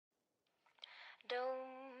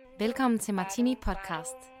Velkommen til Martini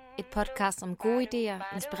Podcast. Et podcast om gode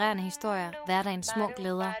idéer, inspirerende historier, hverdagens små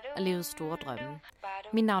glæder og livets store drømme.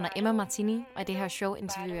 Mit navn er Emma Martini, og i det her show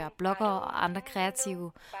interviewer jeg bloggere og andre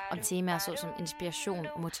kreative om temaer såsom inspiration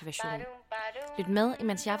og motivation. Lyt med,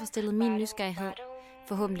 imens jeg får stillet min nysgerrighed.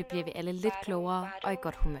 Forhåbentlig bliver vi alle lidt klogere og i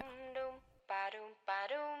godt humør.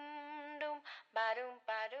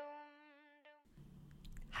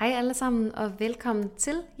 Hej alle sammen og velkommen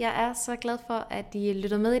til. Jeg er så glad for, at I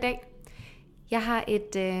lytter med i dag. Jeg har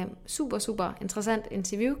et super interessant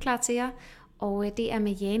interview klar til jer, og det er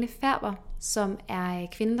med Jane Færber, som er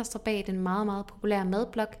kvinden, der står bag den meget populære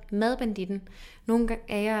madblog Madbanditten. Nogle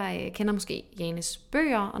af jer kender måske Janes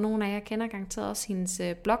bøger, og nogle af jer kender garanteret også hendes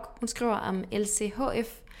blog. Hun skriver om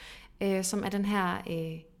LCHF, som er den her,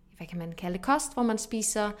 hvad kan man kalde det, kost, hvor man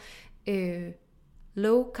spiser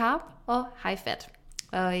low carb og high fat.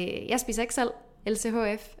 Og jeg spiser ikke selv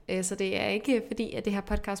LCHF, så det er ikke fordi, at det her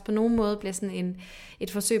podcast på nogen måde bliver sådan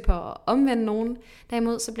et forsøg på at omvende nogen.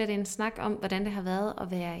 Derimod så bliver det en snak om, hvordan det har været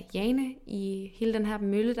at være Jane i hele den her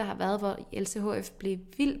mølle, der har været, hvor LCHF blev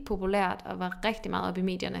vildt populært og var rigtig meget oppe i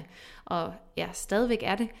medierne. Og ja, stadigvæk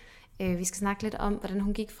er det. Vi skal snakke lidt om, hvordan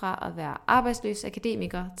hun gik fra at være arbejdsløs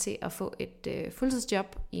akademiker til at få et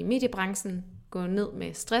fuldtidsjob i mediebranchen, gå ned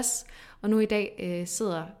med stress, og nu i dag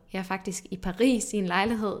sidder jeg faktisk i Paris i en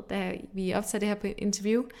lejlighed, da vi optager det her på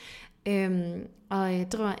interview, og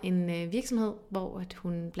driver en virksomhed, hvor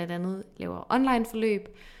hun blandt andet laver online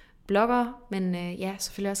forløb, blogger, men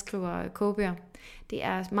selvfølgelig også skriver kogebøger. Det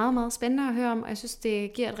er meget spændende at høre om, og jeg synes,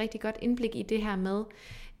 det giver et rigtig godt indblik i det her med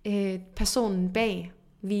personen bag.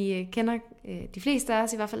 Vi kender de fleste af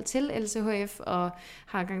os i hvert fald til LCHF og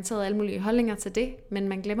har garanteret alle mulige holdninger til det, men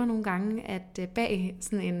man glemmer nogle gange, at bag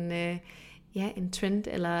sådan en trend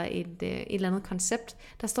eller et eller andet koncept,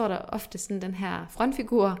 der står der ofte sådan den her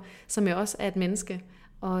frontfigur, som jo også er et menneske.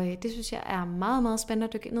 Og det synes jeg er meget spændende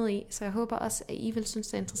at dykke ned i, så jeg håber også, at I vil synes,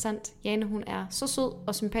 det er interessant. Jane, hun er så sød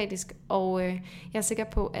og sympatisk, og jeg er sikker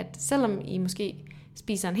på, at selvom I måske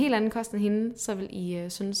spiser en helt anden kost end hende, så vil I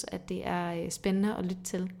synes, at det er spændende at lytte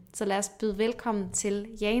til. Så lad os byde velkommen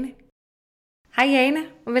til Jane. Hej Jane,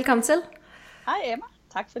 og velkommen til. Hej Emma,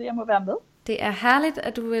 tak fordi jeg må være med. Det er herligt,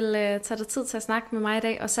 at du vil tage dig tid til at snakke med mig i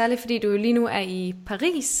dag, og særligt fordi du jo lige nu er i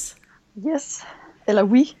Paris. Yes, eller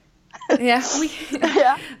oui. Ja, oui.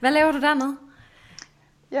 Ja. Hvad laver du dernede?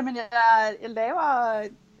 Jamen, jeg laver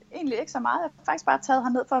egentlig ikke så meget. Jeg har faktisk bare taget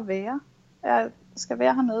herned for at være. Jeg skal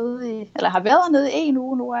være hernede eller har været hernede i 1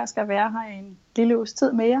 uge nu, og jeg skal være her i en lille uges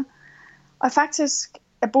tid mere. Og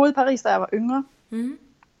jeg boede i Paris, da jeg var yngre,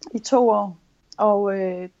 i 2 år, og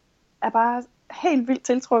er bare helt vildt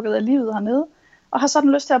tiltrukket af livet hernede, og har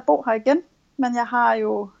sådan lyst til at bo her igen. Men jeg har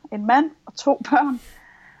jo en mand og 2 børn,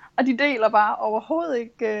 og de deler bare overhovedet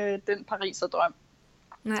ikke den Pariser-drøm.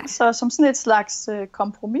 Nej. Så som sådan et slags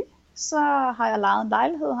kompromis, så har jeg lejet en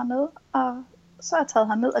lejlighed hernede, og så er jeg taget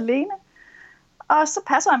herned alene. Og så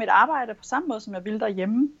passer jeg mit arbejde på samme måde, som jeg ville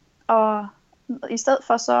derhjemme. Og i stedet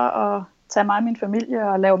for så at tage mig og min familie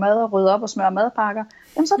og lave mad og rydde op og smøre madpakker,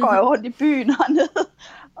 jamen så går jeg rundt i byen hernede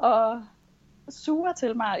og suger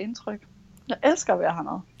til mig indtryk. Jeg elsker at være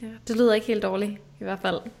hernede. Ja, det lyder ikke helt dårligt, i hvert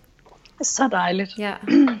fald. Det er så dejligt. Ja.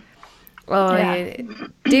 Og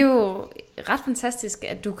det er jo ret fantastisk,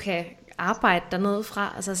 at du kan arbejde dernede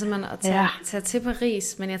fra, altså simpelthen at tage til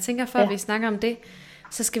Paris. Men jeg tænker, før vi snakker om det,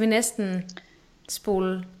 så skal vi næsten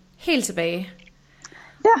spole helt tilbage.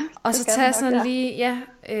 Ja, og så tage sådan lige,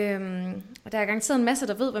 og der er garanteret en masse,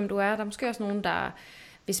 der ved, hvem du er. Der er måske også nogen, der,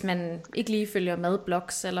 hvis man ikke lige følger med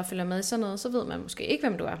blogs, eller følger med i sådan noget, så ved man måske ikke,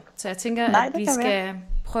 hvem du er. Så jeg tænker, at vi skal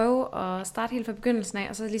prøve at starte helt fra begyndelsen af,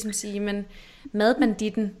 og så ligesom sige, men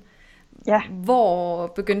Madbanditten, hvor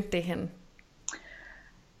begyndte det hen?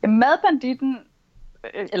 Madbanditten,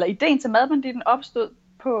 eller ideen til Madbanditten opstod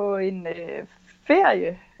på en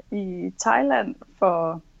ferie i Thailand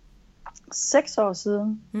for 6 år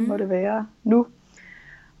siden, må det være nu.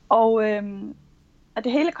 Og at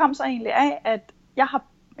det hele kom så egentlig af, at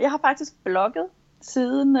jeg har faktisk blogget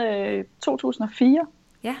siden 2004.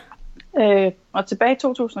 Ja. Og tilbage i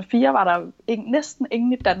 2004 var der næsten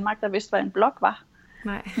ingen i Danmark, der vidste, hvad en blog var.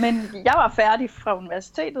 Nej. Men jeg var færdig fra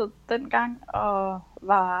universitetet dengang, og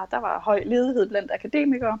der var høj ledighed blandt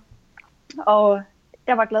akademikere. Og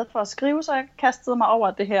jeg var glad for at skrive, så jeg kastede mig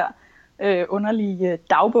over det her underlige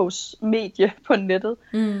dagbogsmedie på nettet.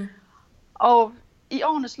 Og i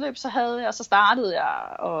årenes løb, så startede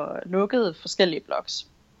jeg og lukkede forskellige blogs.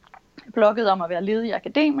 Jeg bloggede om at være ledig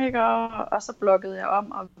akademiker, og så bloggede jeg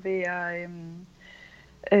om at være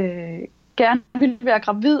gerne ville være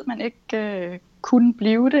gravid, men ikke kunne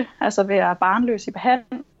blive det, altså være barnløs i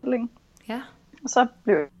behandling. Ja. Og så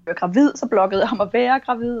blev jeg gravid, så bloggede jeg om at være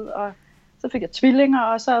gravid, og så fik jeg tvillinger,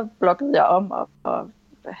 og så bloggede jeg om at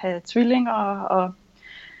have tvillinger.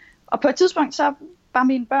 Og på et tidspunkt, så var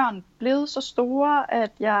mine børn blevet så store,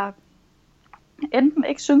 at jeg enten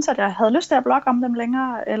ikke synes, at jeg havde lyst til at blogge om dem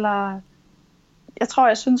længere, eller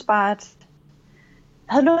jeg synes bare, at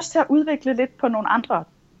jeg havde lyst til at udvikle lidt på nogle andre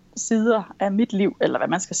sider af mit liv, eller hvad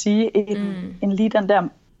man skal sige, end lige den der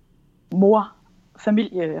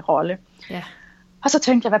mor-familierolle. Yeah. Og så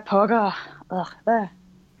tænkte jeg, hvad pokker,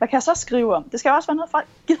 hvad kan jeg så skrive om? Det skal jo også være noget, folk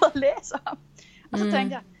gider at læse om. Og så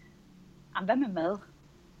tænkte jeg, hvad med mad?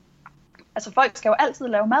 Altså folk skal jo altid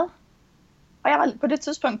lave mad. Og jeg var på det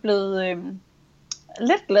tidspunkt blevet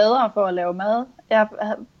lidt gladere for at lave mad. Jeg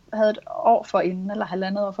havde et år forinden, eller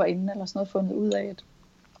halvandet år forinden, eller sådan noget, fundet ud af,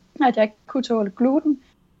 at jeg ikke kunne tåle gluten.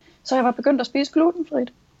 Så jeg var begyndt at spise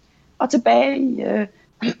glutenfrit. Og tilbage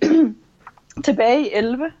i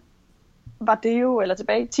 11 var det jo, eller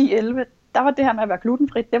tilbage i 10-11, der var det her med at være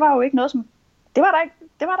glutenfrit, det var jo ikke noget som, det var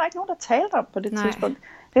der ikke nogen, der talte om på det tidspunkt.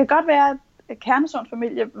 Det kan godt være, at Kernesund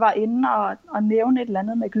familie var inde og nævne et eller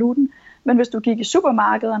andet med gluten, men hvis du gik i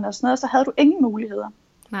supermarkederne og sådan noget, så havde du ingen muligheder.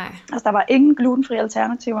 Nej. Altså der var ingen glutenfri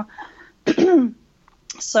alternativer.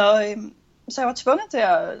 Så jeg var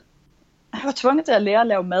tvunget til at lære at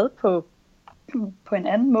lave mad på en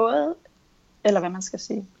anden måde, eller hvad man skal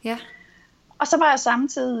sige. Ja. Og så var jeg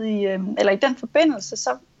samtidig, eller i den forbindelse,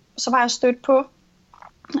 så var jeg stødt på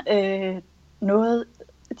noget,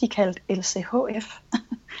 de kaldte LCHF,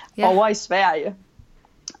 over i Sverige.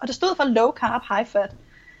 Og det stod for Low Carb High Fat.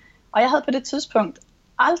 Og jeg havde på det tidspunkt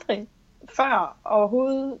aldrig før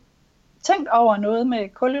overhovedet tænkt over noget med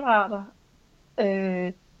kulhydrater.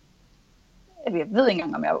 Jeg ved ikke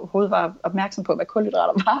engang, om jeg overhovedet var opmærksom på, hvad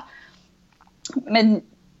kulhydrater var. Men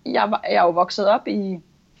jeg er jo vokset op i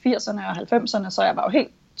 80'erne og 90'erne, så jeg var jo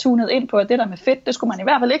helt tunet ind på, at det der med fedt, det skulle man i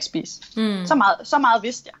hvert fald ikke spise. Så meget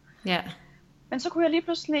vidste jeg. Yeah. Men så kunne jeg lige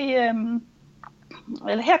pludselig,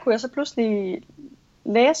 her kunne jeg så pludselig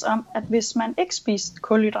læse om, at hvis man ikke spiste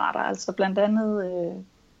kulhydrater, altså blandt andet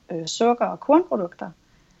sukker og kornprodukter,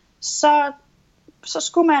 så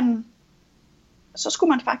skulle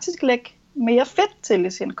man faktisk lægge mere fedt til i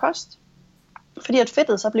sin kost. Fordi at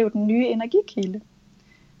fedtet så blev den nye energikilde.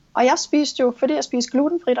 Og jeg spiste jo, fordi jeg spiste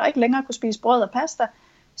glutenfrit og ikke længere kunne spise brød og pasta,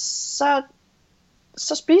 så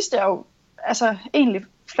spiste jeg jo altså egentlig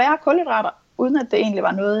færre kulhydrater, uden at det egentlig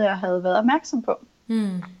var noget, jeg havde været opmærksom på.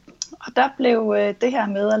 Og der blev det her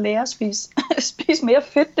med at lære at spise mere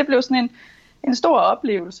fedt, det blev sådan en stor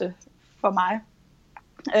oplevelse for mig.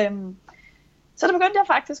 Så det begyndte jeg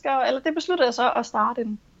faktisk, det besluttede jeg så at starte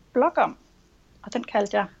en blog om, og den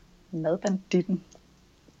kaldte jeg Madbanditten.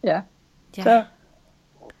 Ja. Så.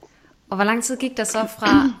 Og hvor lang tid gik der så fra,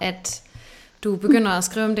 at du begynder at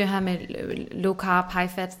skrive om det her med low carb, high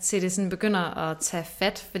fat, til det sådan begynder at tage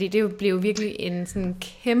fat? Fordi det blev jo virkelig en sådan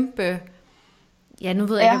kæmpe, nu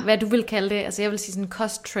ved jeg ikke, hvad du vil kalde det. Altså jeg vil sige sådan en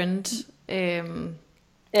kosttrend.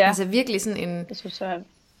 Altså virkelig sådan en... Det synes jeg,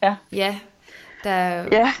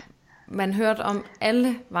 man hørte om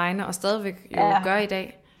alle vegne, og stadigvæk jo gør i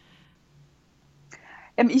dag.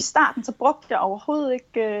 Jamen i starten, så brugte jeg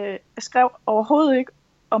jeg skrev overhovedet ikke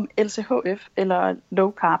om LCHF eller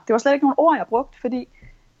low carb. Det var slet ikke nogen ord, jeg brugte, fordi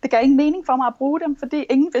det gav ingen mening for mig at bruge dem, fordi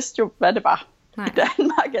ingen vidste jo, hvad det var i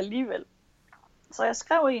Danmark alligevel. Så jeg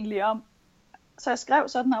skrev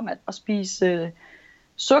sådan om at spise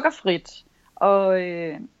sukkerfrit, og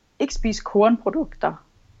ikke spise kornprodukter.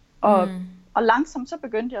 Og langsomt så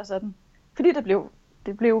begyndte jeg sådan, fordi det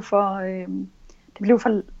blev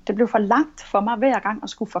for langt for mig hver gang at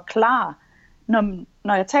skulle forklare,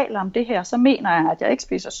 når jeg taler om det her, så mener jeg, at jeg ikke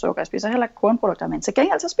spiser sukker, jeg spiser heller ikke kornprodukter, men til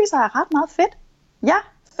gengæld så spiser jeg ret meget fedt. Ja,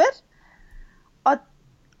 fedt.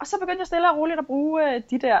 Og så begyndte jeg stille og roligt at bruge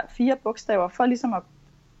de der 4 bogstaver, for ligesom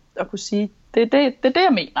at kunne sige, det er det,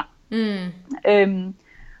 jeg mener.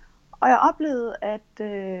 Og jeg oplevede, at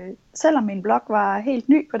selvom min blog var helt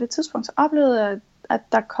ny på det tidspunkt, så oplevede jeg, at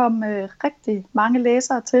der kom rigtig mange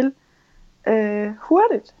læsere til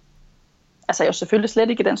hurtigt. Altså jeg er jo selvfølgelig slet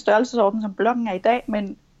ikke i den størrelsesorden, som bloggen er i dag,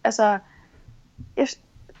 men altså,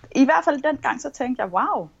 i hvert fald dengang, så tænkte jeg,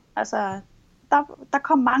 wow, altså, der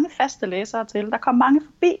kom mange faste læsere til, der kom mange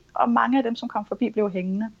forbi, og mange af dem, som kom forbi, blev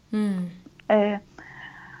hængende.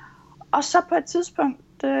 Og så på et tidspunkt,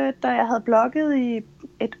 da jeg havde blogget i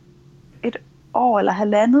et år eller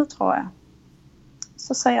halvandet, tror jeg,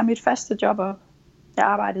 så sagde jeg mit faste job op. Jeg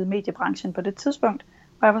arbejdede i mediebranchen på det tidspunkt,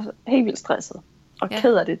 og jeg var helt vildt stresset og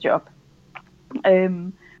ked af det job.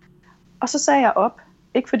 Og så sagde jeg op,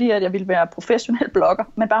 ikke fordi at jeg ville være professionel blogger,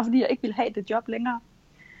 men bare fordi jeg ikke ville have det job længere.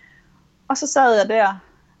 Og så sad jeg der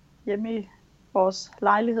hjemme vores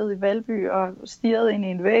lejlighed i Valby og stirrede ind i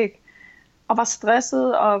en væg og var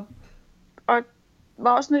stresset og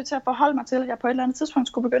var også nødt til at forholde mig til, at jeg på et eller andet tidspunkt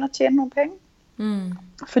skulle begynde at tjene nogle penge.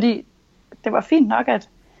 Fordi det var fint nok, at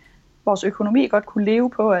vores økonomi godt kunne leve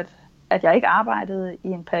på, at jeg ikke arbejdede i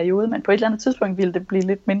en periode, men på et eller andet tidspunkt ville det blive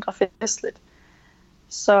lidt mindre festligt.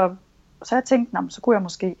 Så jeg tænkte, så kunne jeg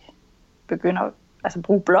måske begynde at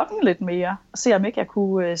bruge bloggen lidt mere, og se om ikke jeg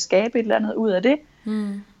kunne skabe et eller andet ud af det.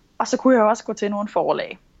 Og så kunne jeg også gå til nogle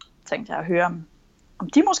forlag, tænkte jeg, at høre om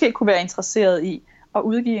de måske kunne være interesseret i at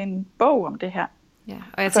udgive en bog om det her. Ja,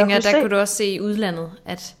 og jeg tænker, at der kunne du også se i udlandet,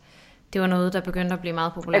 at det var noget, der begyndte at blive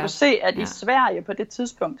meget populært. Jeg kunne se, at i Sverige på det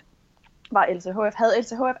tidspunkt havde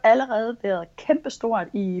LCHF allerede været kæmpestort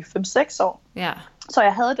i 5-6 år. Ja. Så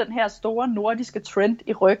jeg havde den her store nordiske trend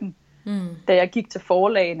i ryggen, da jeg gik til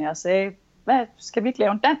forlagene og sagde, hvad skal vi ikke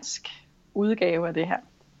lave en dansk udgave af det her?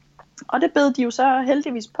 Og det bed de jo så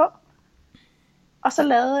heldigvis på. Og så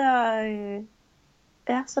lavede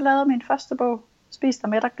jeg min første bog, Spis dig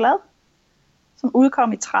mæt og glad, som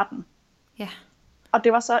udkom i 13. Ja. Og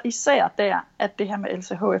det var så især der, at det her med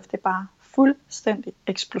LCHF, det bare fuldstændig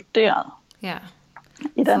eksploderede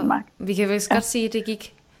i Danmark. Vi kan vist godt sige, at det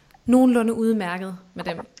gik nogenlunde udmærket med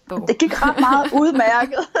den bog. Det gik ret meget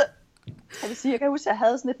udmærket. Jeg kan huske, at jeg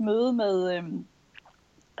havde sådan et møde med,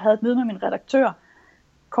 min redaktør,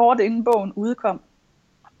 kort inden bogen udkom,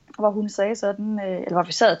 hvor hun sagde sådan, eller hvor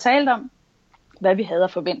vi sad og talte om, hvad vi havde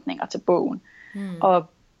af forventninger til bogen. Og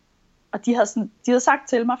de havde sagt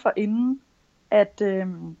til mig forinden, at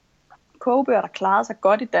kogebøger, der klarede sig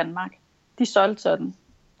godt i Danmark, de solgte sådan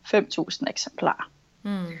 5.000 eksemplarer.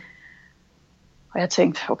 Og jeg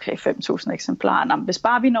tænkte, okay, 5.000 eksemplarer. Hvis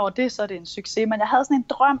bare vi når det, så er det en succes. Men jeg havde sådan en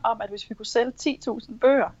drøm om, at hvis vi kunne sælge 10.000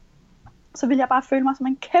 bøger, så ville jeg bare føle mig som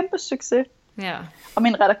en kæmpe succes. Ja. Og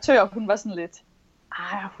min redaktør, hun var sådan lidt,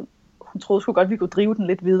 hun troede sgu godt, vi kunne drive den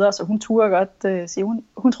lidt videre, så hun turde godt sige,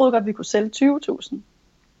 hun troede godt, vi kunne sælge 20.000.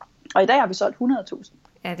 Og i dag har vi solgt 100.000.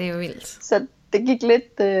 Ja, det er jo vildt. Så det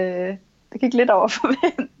gik lidt over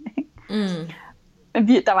forventning. Men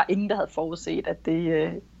der var ingen, der havde forudset,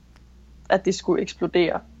 at det skulle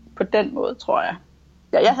eksplodere på den måde, tror jeg.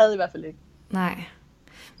 Ja, jeg havde i hvert fald ikke. Nej.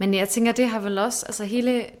 Men jeg tænker, det har vel også, altså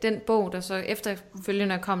hele den bog, der så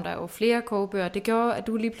efterfølgende kom der jo flere kogebøger, det gjorde, at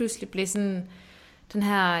du lige pludselig blev sådan den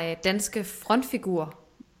her danske frontfigur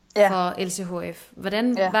for LCHF.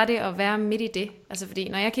 Hvordan var det at være midt i det? Altså fordi,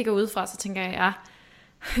 når jeg kigger udefra, så tænker jeg,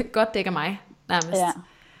 godt dækker mig, nærmest.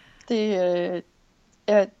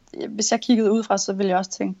 Ja, hvis jeg kiggede udefra, så ville jeg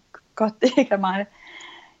også tænke, godt dækker mig.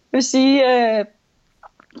 Jeg vil sige,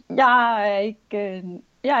 jeg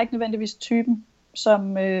er ikke nødvendigvis typen,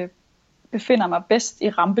 som befinder mig bedst i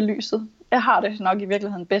rampelyset. Jeg har det nok i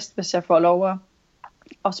virkeligheden bedst, hvis jeg får lov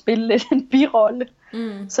at spille lidt en birolle.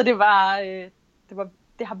 Så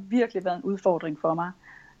det har virkelig været en udfordring for mig.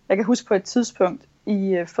 Jeg kan huske på et tidspunkt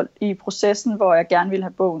i processen, hvor jeg gerne ville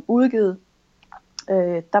have bogen udgivet,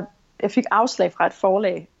 jeg fik afslag fra et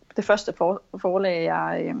forlag. Det første forlag,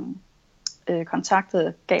 jeg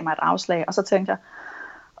kontaktede, gav mig et afslag, og så tænkte jeg,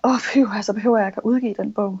 så behøver jeg ikke at udgive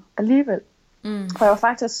den bog alligevel. For jeg var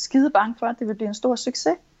faktisk skide bange for, at det ville blive en stor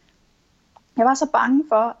succes. Jeg var så bange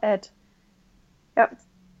for, at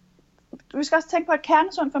vi skal også tænke på, at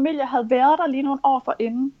Kernesund Familie havde været der lige nogle år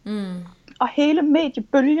forinden. Og hele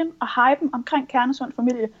mediebølgen og hypen omkring Kernesund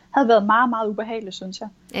Familie havde været meget, meget ubehagelig, synes jeg.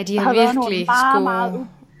 Ja, de har virkelig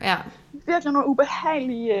virkelig nogle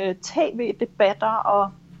ubehagelige tv-debatter,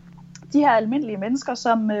 og de her almindelige mennesker,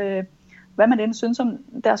 som, hvad man end synes om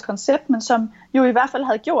deres koncept, men som jo i hvert fald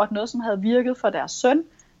havde gjort noget, som havde virket for deres søn,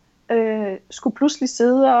 skulle pludselig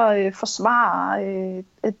sidde og forsvare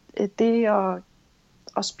det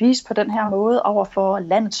og spise på den her måde over for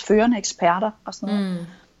landets førende eksperter og sådan noget.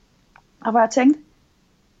 Og hvor jeg tænkte,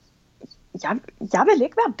 jeg vil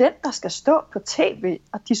ikke være den, der skal stå på tv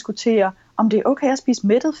og diskutere, om det er okay at spise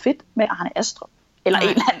mættet fedt med Arne Astrup eller en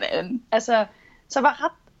eller anden. Altså, så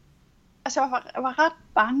jeg var ret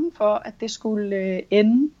bange for, at det skulle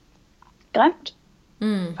ende grimt,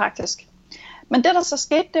 faktisk. Men det, der så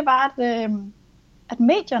skete, det var, at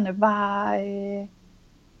medierne var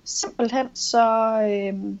simpelthen så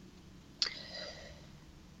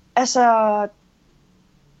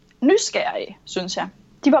nysgerrige, synes jeg.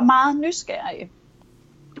 De var meget nysgerrige.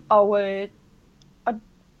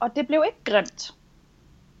 Og det blev ikke grimt.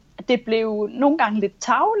 Det blev nogle gange lidt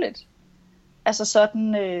tarveligt. Altså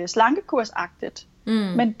sådan slankekursagtigt.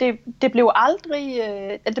 Men det blev aldrig,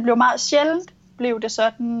 det blev meget sjældent, blev det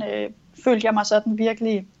sådan, følte jeg mig sådan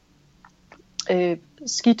virkelig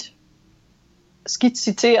skidt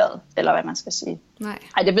citeret, eller hvad man skal sige. Nej,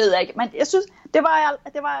 det ved jeg ikke. Men jeg synes, det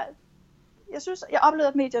var jeg oplevede,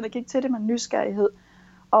 at medierne gik til det med nysgerrighed.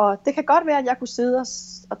 Og det kan godt være, at jeg kunne sidde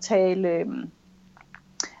og tale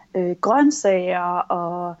grøntsager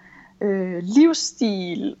og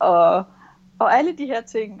livsstil og alle de her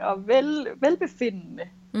ting, og velbefindende.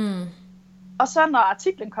 Mm. Og så når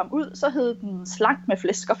artiklen kom ud, så hed den slank med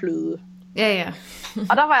flæsk og fløde. Ja.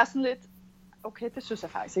 Og der var jeg sådan lidt, okay, det synes jeg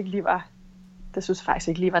faktisk ikke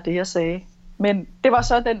lige var det, jeg sagde. Men det var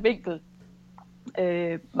så den vinkel,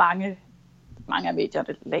 mange af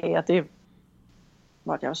medierne lagde, og det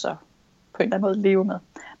måtte jeg jo så på en eller anden måde leve med.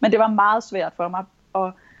 Men det var meget svært for mig,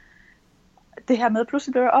 og det her med,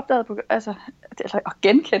 pludselig blev jeg opdaget og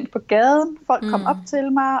genkendt på gaden. Folk kom op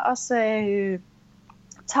til mig og sagde,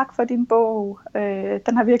 tak for din bog.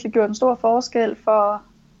 Den har virkelig gjort en stor forskel for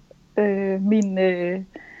mine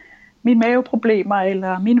maveproblemer,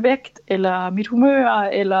 eller min vægt, eller mit humør,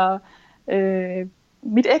 eller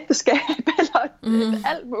mit ægteskab, eller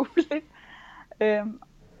alt muligt.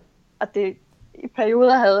 Og det, i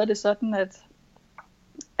perioder havde jeg det sådan,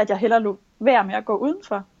 at jeg hellere lå være med at gå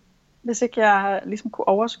udenfor, hvis ikke jeg ligesom kunne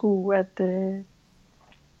overskue,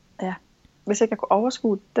 hvis ikke jeg kunne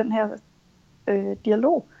overskue den her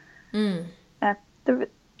dialog. Ja,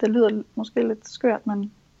 det lyder måske lidt skørt,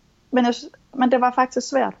 men det var faktisk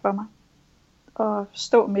svært for mig at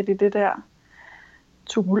stå midt i det der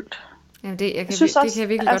tumult. Jamen det kan jeg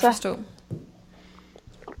virkelig godt forstå.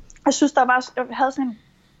 Jeg synes, jeg havde sådan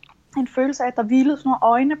en følelse af, at der hvilede sådan nogle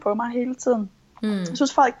øjne på mig hele tiden. Jeg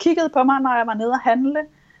synes, folk kiggede på mig, når jeg var nede og handle.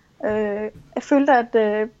 Jeg følte, at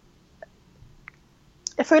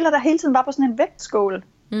der hele tiden var på sådan en vægtskål.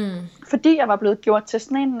 Fordi jeg var blevet gjort til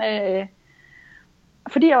sådan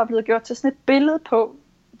et billede på,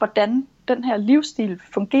 hvordan den her livsstil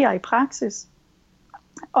fungerer i praksis.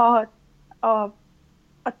 Og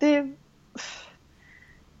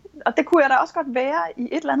det kunne jeg da også godt være i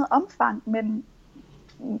et eller andet omfang, men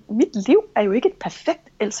mit liv er jo ikke et perfekt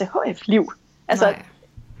LCHF-liv. Altså,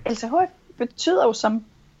 LCHF betyder jo som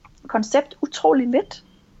koncept utrolig lidt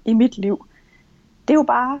i mit liv. Det er jo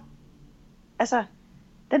bare,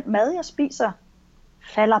 den mad, jeg spiser,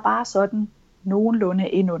 falder bare sådan nogenlunde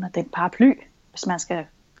ind under den paraply, hvis man skal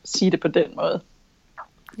sige det på den måde.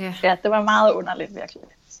 Ja, det var meget underligt, virkelig.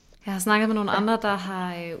 Jeg har snakket med nogle andre, der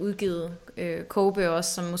har udgivet kogebøger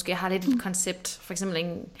også, som måske har lidt et koncept. For eksempel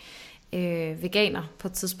en veganer på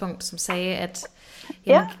et tidspunkt, som sagde, at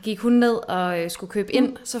gik hun ned og skulle købe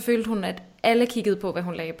ind, så følte hun, at alle kiggede på, hvad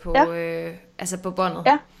hun lagde på, på båndet.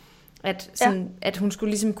 Ja. At hun skulle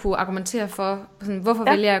ligesom kunne argumentere for, sådan, hvorfor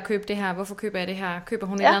vælger jeg at købe det her, hvorfor køber jeg det her, køber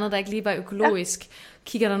hun et eller andet, der ikke lige var økologisk,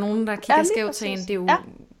 kigger der nogen, der kigger skævt til en, det er jo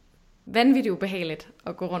vanvittigt ubehageligt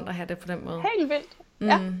at gå rundt og have det på den måde. Helt vildt,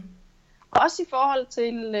 ja. Også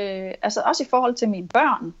i forhold til mine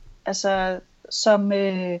børn,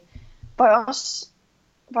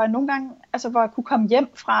 hvor jeg nogle gange, hvor jeg kunne komme hjem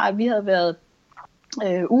fra, at vi havde været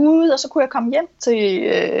ude, og så kunne jeg komme hjem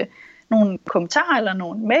til nogle kommentarer eller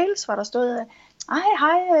nogle mails, hvor der stod,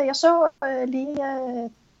 hej, jeg så lige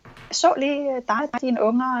dig og dine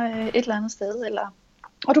unger et eller andet sted,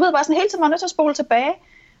 og du ved bare sådan hele tiden, man er nødt til at spole tilbage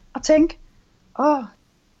og tænke,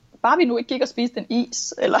 bare vi nu ikke gik og spiste en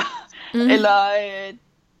is, og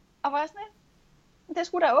hvor jeg sådan, det er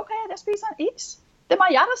sgu da okay, at jeg spiser en is. Det må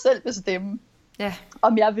jeg da selv bestemme,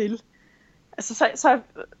 om jeg vil. Så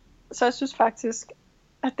jeg synes faktisk,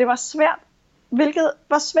 at det var svært, hvilket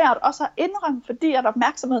var svært også at indrømme, fordi at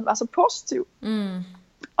opmærksomheden var så positiv.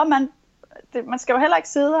 Og man skal jo heller ikke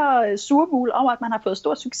sidde og surmule over, at man har fået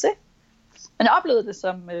stor succes. Men jeg oplevede det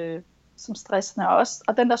som stressende også,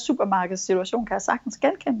 og den der supermarkedssituation kan jeg sagtens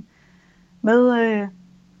genkende med.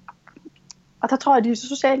 Og der tror jeg, at de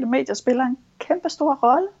sociale medier spiller en kæmpe stor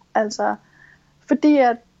rolle, fordi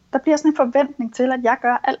at der bliver sådan en forventning til, at jeg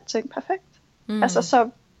gør alting perfekt. Så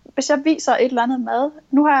hvis jeg viser et eller andet mad,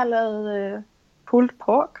 nu har jeg lavet pulled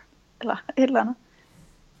pork, eller et eller andet,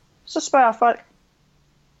 så spørger folk,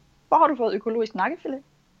 hvor har du fået økologisk nakkefilet?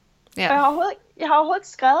 Ja. Jeg har overhovedet ikke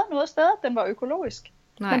skrevet noget sted, at den var økologisk.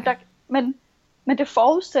 Men det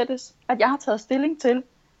forudsættes, at jeg har taget stilling til,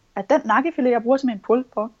 at den nakkefilet, jeg bruger til min pulled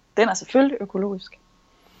pork, den er selvfølgelig økologisk.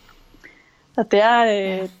 Så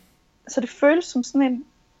det føles som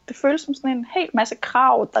sådan en hel masse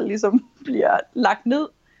krav, der ligesom bliver lagt ned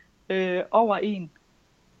over en.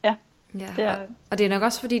 Og det er nok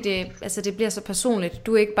også fordi det bliver så personligt.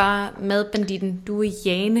 Du er ikke bare madbanditten, du er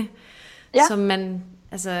Jane, som man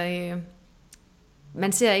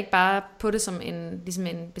man ser ikke bare på det som en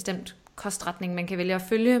bestemt kostretning, man kan vælge at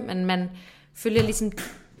følge, men man følger ligesom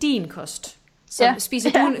din kost. Så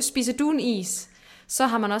spiser du en is, så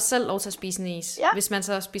har man også selv lov til at spise en is, hvis man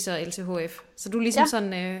så spiser LCHF. Så du er ligesom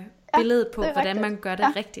sådan billedet på, hvordan rigtigt. Man gør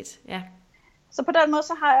det rigtigt. Ja. Så på den måde,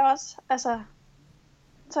 så har jeg også,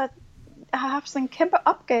 så jeg har haft sådan en kæmpe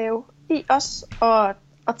opgave i også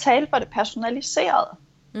at tale for det personaliserede.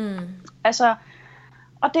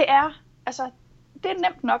 Og det er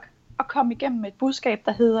nemt nok at komme igennem med et budskab,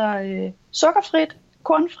 der hedder sukkerfrit,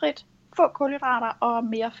 kornfrit, få kulhydrater og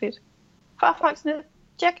mere fedt. For folk sådan lidt,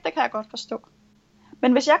 tjek, det kan jeg godt forstå.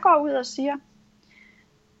 Men hvis jeg går ud og siger,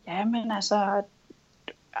 jamen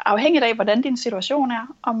afhængigt af, hvordan din situation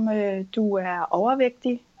er, om du er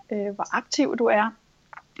overvægtig, hvor aktiv du er,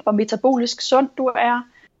 hvor metabolisk sund du er,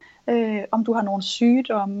 om du har nogle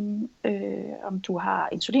sygdomme, om du har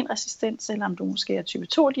insulinresistens, eller om du måske er type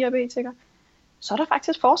 2-diabetiker, så er der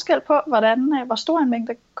faktisk forskel på, hvor stor en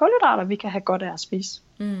mængde kulhydrater vi kan have godt af at spise.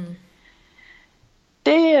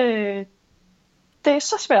 Det er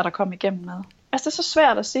så svært at komme igennem med. Altså det er så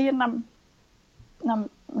svært at sige, når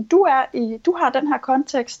du har den her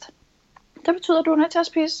kontekst, det betyder, at du er nødt til at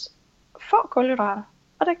spise få kulhydrater.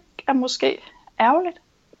 Og det er måske ærgerligt,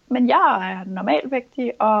 men jeg er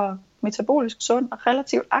normalvægtig og metabolisk sund og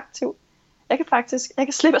relativt aktiv. Jeg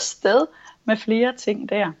kan slippe afsted med flere ting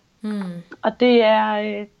der. Og det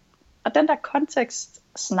er og den der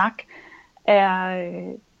kontekstsnak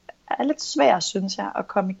er lidt svær, synes jeg, at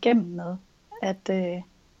komme igennem med.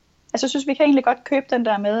 Jeg synes, vi kan egentlig godt købe den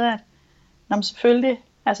der med, at når man selvfølgelig,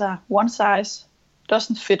 one size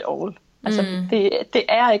doesn't fit all. Det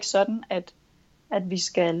er ikke sådan,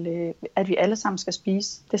 at vi alle sammen skal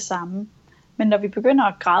spise det samme. Men når vi begynder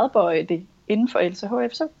at gradbøje det inden for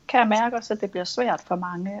LCHF, så kan jeg mærke også, at det bliver svært for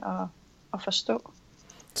mange at forstå.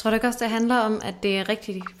 Tror du ikke også, det handler om, at det er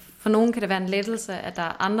rigtigt? For nogen kan det være en lettelse, at der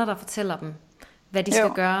er andre, der fortæller dem, hvad de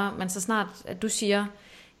skal gøre. Men så snart, at du siger,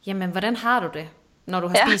 jamen, hvordan har du det, når du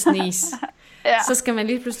har spist en is? Så skal man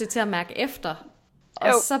lige pludselig til at mærke efter,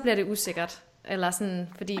 og så bliver det usikkert. Eller sådan,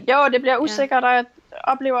 fordi, det bliver usikkert, og jeg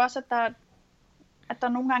oplever også, at der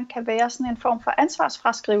nogle gange kan være sådan en form for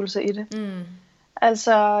ansvarsfraskrivelse i det.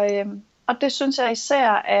 Og det synes jeg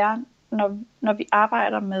især er, når vi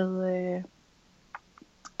arbejder med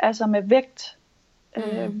med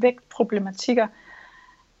vægtproblematikker,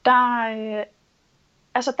 der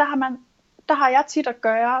har jeg tit at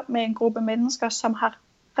gøre med en gruppe mennesker, som har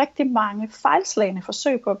rigtig mange fejlslagne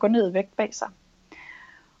forsøg på at gå ned i vægt bag sig.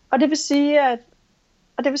 Og det vil sige, at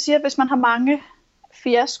hvis man har mange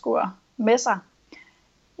fiaskoer med sig,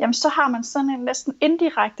 jamen så har man sådan en næsten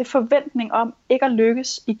indirekte forventning om ikke at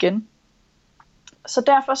lykkes igen. Så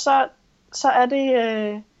derfor så er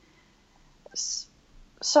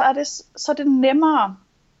det nemmere,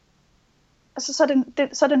 så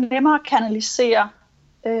er det nemmere at kanalisere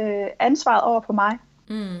ansvaret over på mig.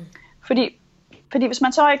 Fordi hvis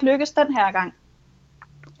man så ikke lykkes den her gang,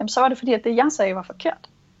 jamen så var det fordi, at det jeg sagde var forkert.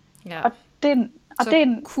 Og det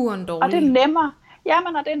er kuren dårlig. Og det er nemmere.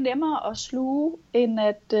 Jamen, og det er nemmere at sluge, end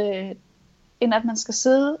at man skal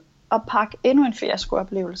sidde og pakke endnu en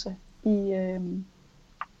fiaskooplevelse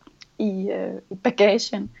i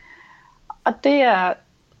bagagen. Og det er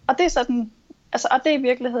sådan, og det er i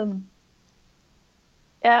virkeligheden,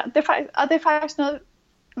 det er faktisk noget,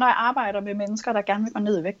 når jeg arbejder med mennesker, der gerne vil gå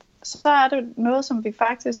ned i vægt, så er det noget, som vi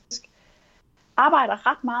faktisk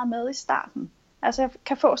arbejder ret meget med i starten. Altså jeg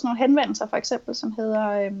kan få sådan nogle henvendelser, for eksempel, som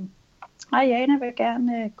hedder, hej Jane, vil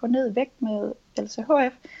gerne gå ned i vægt med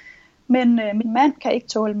LCHF, men min mand kan ikke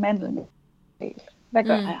tåle mandelmel. Hvad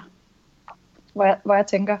gør jeg? Hvor jeg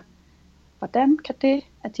tænker, hvordan kan det,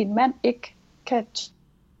 at din mand ikke kan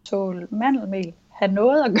tåle mandelmel, have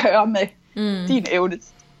noget at gøre med din evne,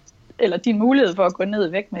 eller din mulighed for at gå ned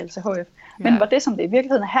i vægt med LCHF? Men hvor det, som det i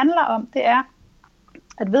virkeligheden handler om, det er,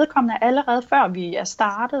 at vedkommende allerede før vi er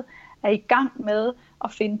startet, er i gang med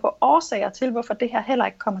at finde på årsager til, hvorfor det her heller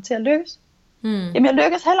ikke kommer til at lykkes. Jamen jeg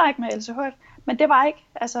lykkedes heller ikke med LCHF, men det var ikke,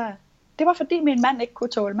 det var fordi min mand ikke kunne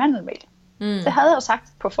tåle mandelmel. Det havde jeg jo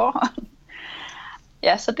sagt på forhånd.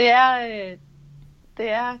 Så det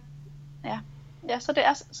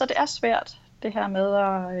er svært, det her med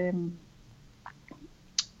at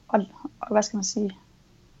hvad skal man sige,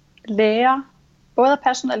 lære både at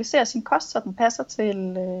personalisere sin kost, så den passer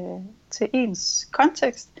til ens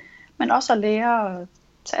kontekst, men også at lære at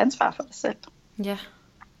tage ansvar for det selv. Ja.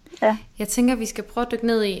 Jeg tænker, vi skal prøve at dykke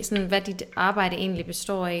ned i, sådan, hvad dit arbejde egentlig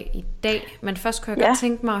består af i dag. Men først kunne jeg godt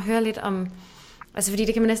tænke mig at høre lidt om, altså fordi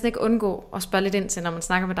det kan man næsten ikke undgå at spørge lidt ind til, når man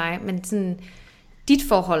snakker med dig, men sådan, dit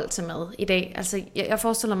forhold til mad i dag. Altså jeg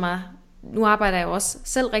forestiller mig, nu arbejder jeg jo også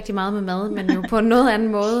selv rigtig meget med mad, men jo på en noget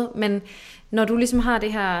anden måde. Men når du ligesom har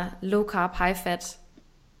det her low carb, high fat,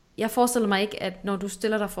 jeg forestiller mig ikke, at når du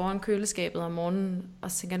stiller dig foran køleskabet om morgenen,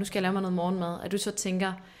 og tænker, nu skal jeg lave mig noget morgenmad, at du så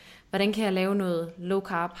tænker, hvordan kan jeg lave noget low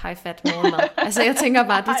carb, high fat morgenmad? Altså jeg tænker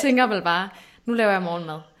bare, du tænker vel bare, nu laver jeg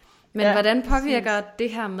morgenmad. Men hvordan påvirker det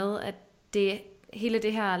her med, at hele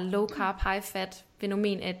det her low carb, high fat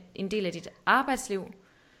fænomen er en del af dit arbejdsliv,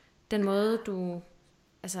 den måde du,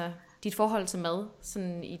 altså dit forhold til mad,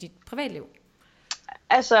 sådan i dit privatliv?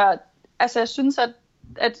 Altså jeg synes, at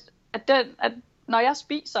når jeg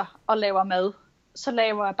spiser og laver mad, så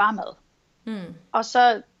laver jeg bare mad.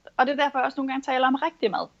 Og det er derfor, jeg også nogle gange taler om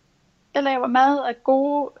rigtig mad. Jeg laver mad af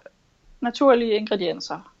gode, naturlige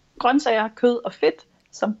ingredienser. Grøntsager, kød og fedt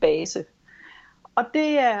som base. Og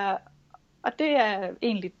det er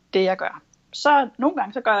egentlig det, jeg gør. Så nogle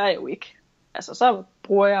gange, så gør jeg jo ikke. Altså så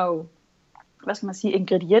bruger jeg jo,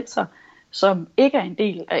 ingredienser, som ikke er en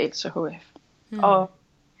del af LCHF. Og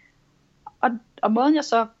måden jeg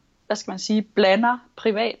så, blander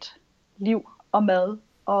privat liv og mad,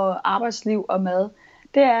 og arbejdsliv og mad,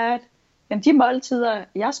 det er, at de måltider,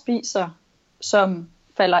 jeg spiser, som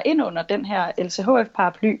falder ind under den her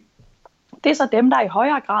LCHF-paraply, det er så dem, der i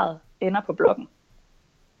højere grad ender på bloggen.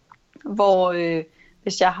 Hvor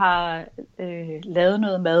hvis jeg har lavet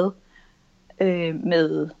noget mad,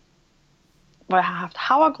 hvor jeg har haft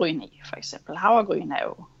havregryn i, for eksempel. Havregryn er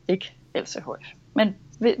jo ikke LCHF. Men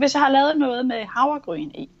hvis jeg har lavet noget med havregryn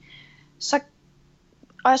i,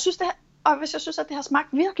 og hvis jeg synes, at det har smagt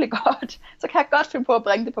virkelig godt, så kan jeg godt finde på at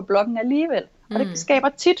bringe det på bloggen alligevel. Og det skaber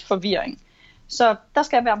tit forvirring. Så der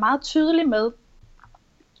skal jeg være meget tydelig med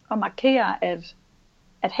at markere,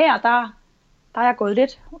 at her der er jeg gået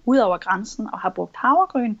lidt ud over grænsen og har brugt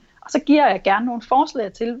havregryn. Og så giver jeg gerne nogle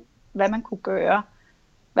forslag til, hvad man kunne gøre,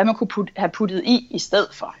 hvad man kunne have puttet i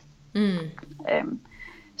stedet for.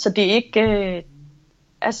 Så det er ikke,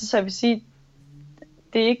 så jeg vil sige,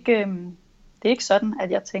 det er ikke sådan,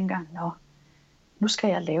 at jeg tænker, nu skal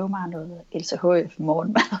jeg lave mig noget LCHF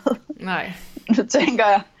morgenmad. Nej. Nu tænker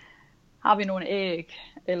jeg, har vi nogle æg,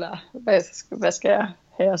 eller hvad skal jeg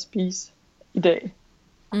have at spise i dag?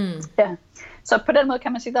 Ja. Så på den måde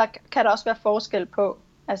kan man sige, der kan der også være forskel på,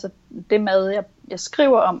 altså det mad, jeg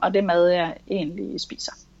skriver om, og det mad, jeg egentlig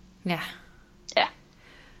spiser. Ja. Ja.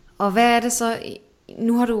 Og hvad er det så,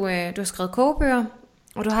 nu har du har skrevet kogebøger,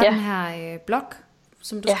 og du har den her blog,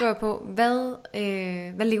 som du skriver på.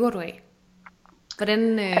 Hvad lever du af?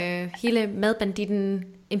 Hvordan hele madbanditten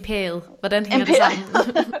imperiet, hvordan hænger det sammen?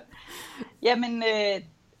 Jamen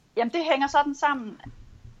det hænger sådan sammen.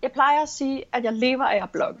 Jeg plejer at sige, at jeg lever af at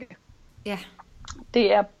blogge. Ja.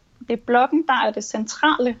 Det er bloggen, der er det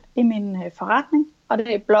centrale i min forretning, og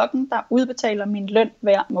det er bloggen, der udbetaler min løn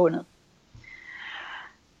hver måned.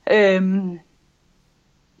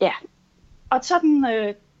 Ja. Og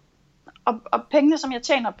sådan, og pengene, som jeg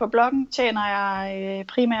tjener på bloggen, tjener jeg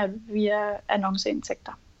primært via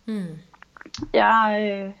annonceindtægter.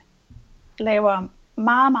 Jeg laver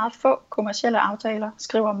meget, meget få kommercielle aftaler,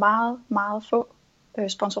 skriver meget, meget få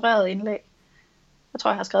sponsorerede indlæg. Jeg tror,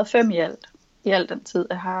 jeg har skrevet 5 i al den tid,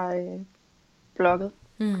 jeg har blogget.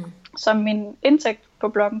 Så min indtægt på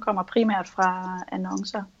bloggen kommer primært fra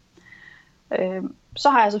annoncer. Så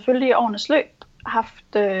har jeg selvfølgelig i årenes løb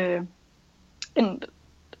haft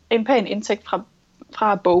en pæn indtægt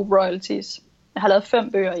fra bog-royalties. Jeg har lavet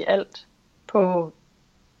 5 bøger i alt på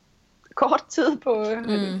kort tid, på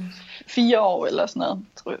 4 år eller sådan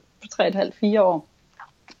noget. 3,5-4 år.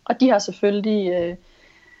 Og de har selvfølgelig,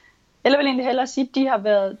 eller vil egentlig hellere sige, de har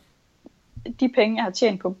været, de penge, jeg har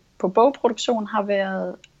tjent på bogproduktion, har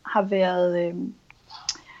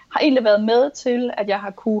egentlig været med til, at jeg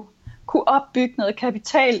har kunne opbygge noget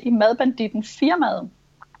kapital i Madbanditten firmaet,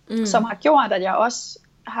 som har gjort, at jeg også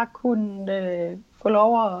har kunnet få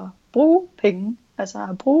lov at bruge penge. Altså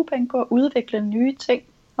at bruge penge på at udvikle nye ting,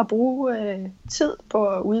 og bruge tid på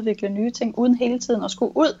at udvikle nye ting, uden hele tiden at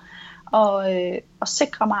skulle ud og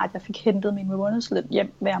sikre mig, at jeg fik hentet min månedsløn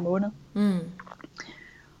hjem hver måned.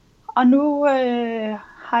 Og nu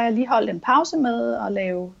har jeg lige holdt en pause med at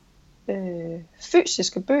lave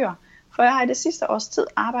fysiske bøger, for jeg har i det sidste års tid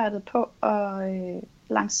arbejdet på at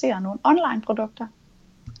lancere nogle online produkter.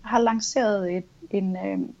 Jeg har lanceret en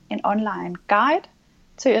online guide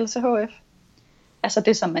til LCHF. Altså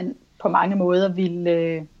det, som man på mange måder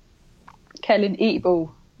ville kalde en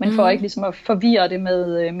e-bog. Men for ikke ligesom at forvirre det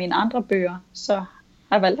med mine andre bøger, så har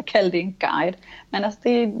jeg valgt at kalde det en guide. Men altså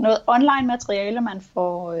det er noget online materiale, man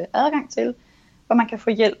får adgang til, hvor man kan få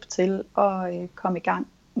hjælp til at komme i gang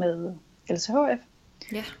med LCHF.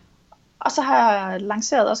 Ja. Og så har jeg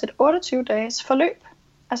lanceret også et 28-dages forløb.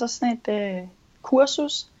 Altså sådan et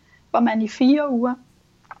kursus, hvor man i 4 uger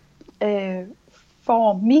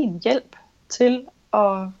får min hjælp til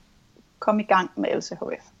at komme i gang med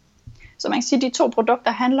LCHF. Så man kan sige, at de 2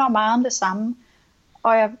 produkter handler meget om det samme,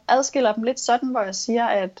 og jeg adskiller dem lidt sådan, hvor jeg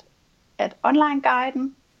siger, at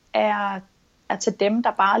online-guiden er til dem,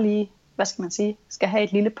 der bare lige, skal have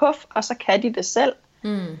et lille puff, og så kan de det selv.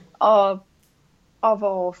 Og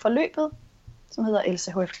hvor forløbet, som hedder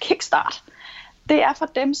LCHF Kickstart, det er for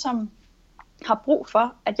dem, som har brug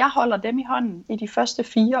for, at jeg holder dem i hånden i de første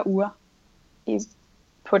 4 uger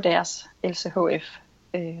på deres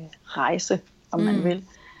LCHF-rejse, om man vil.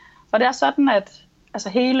 Og det er sådan, at altså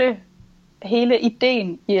hele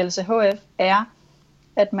ideen i LCHF er,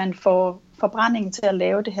 at man får forbrændingen til at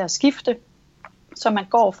lave det her skifte, så man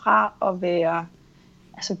går fra at være,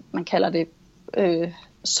 altså man kalder det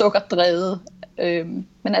sukkerdrevet,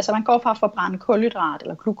 men altså man går fra at forbrænde kulhydrat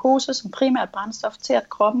eller glukose som primært brændstof, til at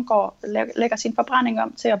kroppen lægger sin forbrænding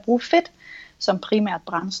om til at bruge fedt som primært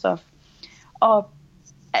brændstof. Og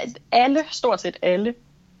stort set alle,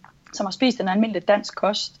 som har spist en almindelig dansk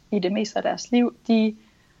kost i det meste af deres liv, de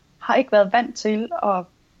har ikke været vant til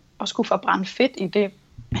at skulle forbrænde fedt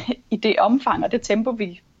i det omfang og det tempo,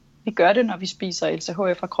 vi gør det, når vi spiser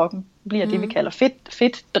LCHF fra kroppen. Det bliver det, vi kalder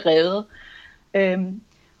fedtdrevet.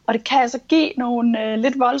 Og det kan altså give nogle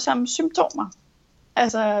lidt voldsomme symptomer,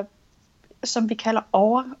 altså, som vi kalder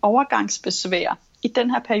overgangsbesvær, i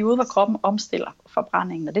den her periode, hvor kroppen omstiller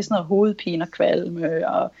forbrændingen. Og det er sådan noget hovedpine og kvalme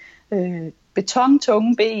og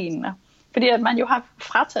betontunge ben. Fordi at man jo har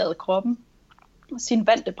frataget kroppen sin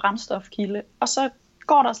vante brændstofkilde. Og så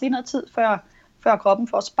går der også lige noget tid, før kroppen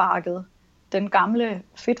får sparket den gamle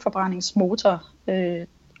fedtforbrændingsmotor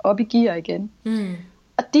op i gear igen.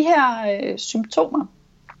 Og de her symptomer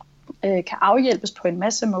kan afhjælpes på en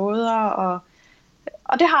masse måder,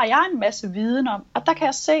 og det har jeg en masse viden om. Og der kan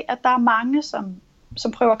jeg se, at der er mange,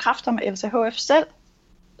 som prøver kræfter med LCHF selv,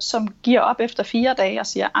 som giver op efter 4 dage og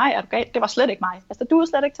siger, ej, er du galt? Det var slet ikke mig. Altså, det duede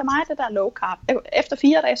slet ikke til mig, det der low carb. Efter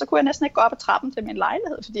 4 dage, så kunne jeg næsten ikke gå op ad trappen til min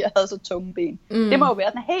lejlighed, fordi jeg havde så tunge ben. Det må jo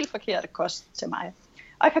være den helt forkerte kost til mig.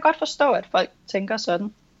 Og jeg kan godt forstå, at folk tænker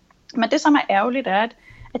sådan. Men det, som er ærgerligt, er,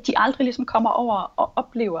 at de aldrig ligesom kommer over og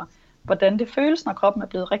oplever, hvordan det føles, når kroppen er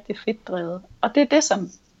blevet rigtig fedtdrevet. Og det er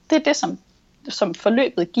det, som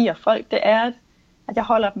forløbet giver folk. Det er, at jeg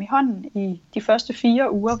holder dem i hånden i de første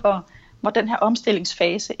 4 uger, hvor den her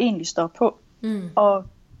omstillingsfase egentlig står på. Og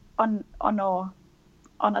når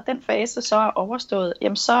den fase så er overstået,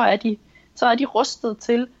 jamen så er de rustet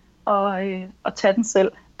til at tage den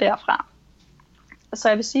selv derfra. Så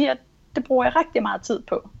jeg vil sige, at det bruger jeg rigtig meget tid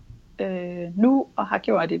på nu, og har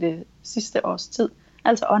gjort i det sidste års tid.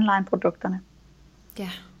 Altså online-produkterne. Ja,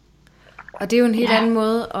 og det er jo en helt anden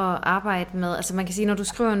måde at arbejde med. Altså man kan sige, når du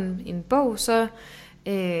skriver en bog, så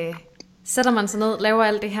sætter man sig ned, laver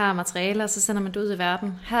alt det her materiale, og så sender man det ud i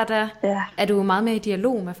verden. Her er du meget mere i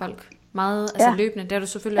dialog med folk. Meget løbende. Det har du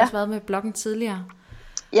selvfølgelig også været med bloggen tidligere.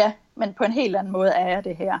 Ja, men på en helt anden måde er jeg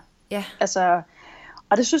det her. Ja. Altså,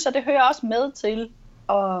 og det synes jeg, det hører også med til,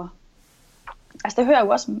 det hører jo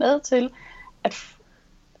også med til,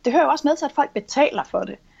 at folk betaler for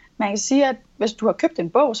det. Man kan sige, at hvis du har købt en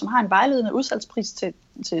bog, som har en vejledende udsalgspris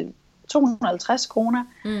til 250 kroner,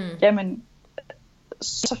 jamen,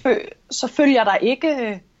 så følger der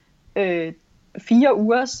ikke 4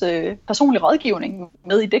 ugers personlig rådgivning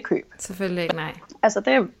med i det køb. Selvfølgelig ikke, nej. Altså,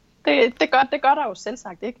 det gør der jo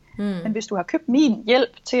selvsagt ikke. Men hvis du har købt min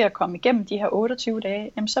hjælp til at komme igennem de her 28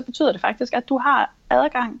 dage, jamen, så betyder det faktisk, at du har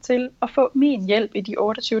adgang til at få min hjælp i de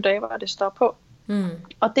 28 dage, hvor det står på.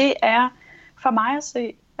 Og det er for mig at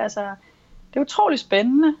se, altså, det er utroligt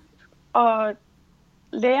spændende og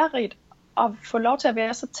lærerigt at få lov til at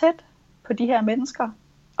være så tæt på de her mennesker.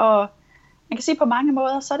 Og man kan sige på mange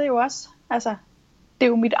måder, så er det jo også, altså, det er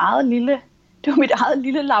jo mit eget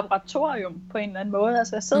lille laboratorium på en eller anden måde.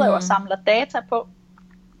 Altså, jeg sidder jo og samler data på,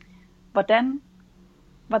 hvordan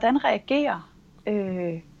reagerer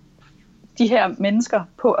de her mennesker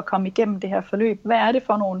på at komme igennem det her forløb. Hvad er det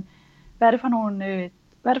for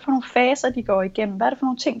nogle faser, de går igennem? Hvad er det for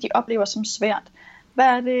nogle ting, de oplever som svært? Hvor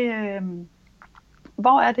er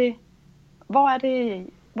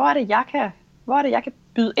det, jeg kan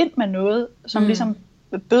byde ind med noget, som ligesom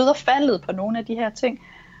bøder faldet på nogle af de her ting?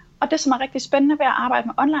 Og det, som er rigtig spændende ved at arbejde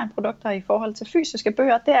med online-produkter i forhold til fysiske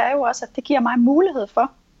bøger, det er jo også, at det giver mig mulighed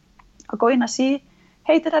for at gå ind og sige,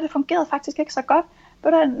 hey, det fungerede faktisk ikke så godt.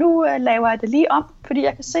 Nu laver jeg det lige om, fordi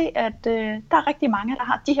jeg kan se, at der er rigtig mange, der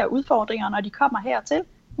har de her udfordringer, når de kommer hertil.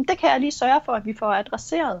 Det kan jeg lige sørge for, at vi får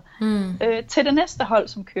adresseret til det næste hold,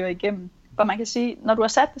 som kører igennem. Hvor man kan sige, når du har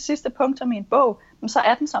sat det sidste punktum i en bog, så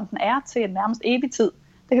er den, som den er, til en nærmest evig tid.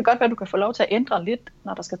 Det kan godt være, at du kan få lov til at ændre lidt,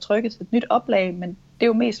 når der skal trykkes et nyt oplag, men det er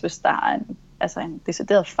jo mest, hvis der er en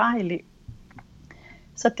decideret fejl i.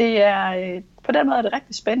 Så det er, på den måde er det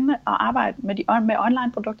rigtig spændende at arbejde med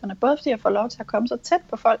online-produkterne, både fordi jeg får lov til at komme så tæt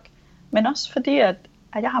på folk, men også fordi, at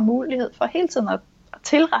jeg har mulighed for hele tiden at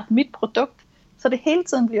tilrette mit produkt, så det hele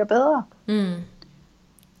tiden bliver bedre.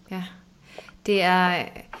 Ja, det er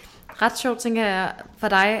ret sjovt, tænker jeg, for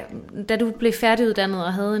dig, da du blev færdiguddannet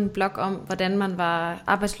og havde en blog om, hvordan man var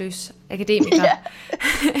arbejdsløs akademiker. Ja.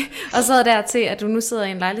 Og så der til, at du nu sidder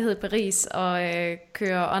i en lejlighed i Paris og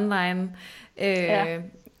kører online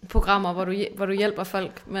programmer, hvor du hjælper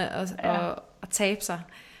folk med at tabe sig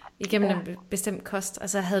igennem en bestemt kost.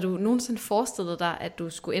 Altså, havde du nogensinde forestillet dig, at du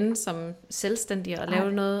skulle ende som selvstændig og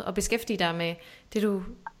lave noget og beskæftige dig med det, du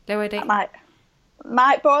laver i dag?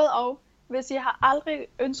 Nej, både og. Hvis jeg har aldrig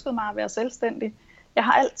ønsket mig at være selvstændig. Jeg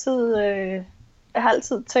har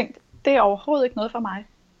altid tænkt, det er overhovedet ikke noget for mig.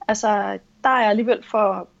 Altså, der er jeg alligevel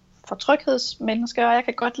for tryghedsmennesker, og jeg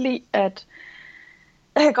kan godt lide,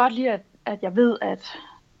 at jeg ved, at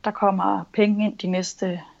der kommer penge ind de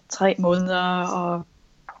næste 3 måneder.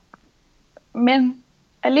 Men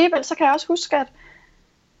alligevel så kan jeg også huske,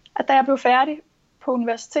 at da jeg blev færdig på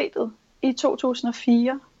universitetet i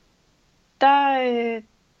 2004,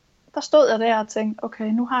 der stod jeg der og tænkte, okay,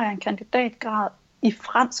 nu har jeg en kandidatgrad i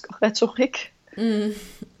fransk og retorik.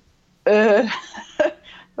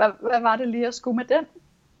 Hvad var det lige, jeg skulle med den?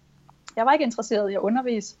 Jeg var ikke interesseret i at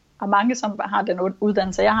undervise, og mange, som har den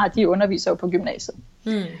uddannelse, jeg har, de underviser jo på gymnasiet.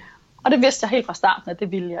 Og det vidste jeg helt fra starten, at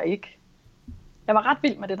det ville jeg ikke. Jeg var ret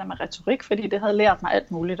vild med det der med retorik, fordi det havde lært mig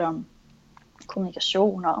alt muligt om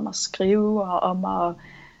kommunikation, og om at skrive, og om at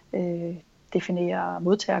definere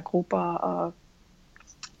modtagergrupper, og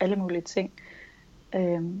alle mulige ting.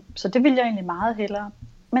 Så det ville jeg egentlig meget hellere.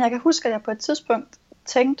 Men jeg kan huske, at jeg på et tidspunkt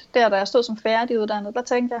tænkte, da jeg stod som færdiguddannet, der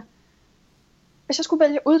tænkte jeg, hvis jeg skulle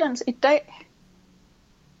vælge uddannelse i dag,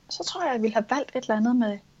 så tror jeg ville have valgt et eller andet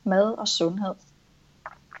med mad og sundhed.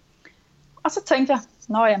 Og så tænkte jeg,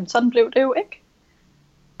 jamen sådan blev det jo ikke.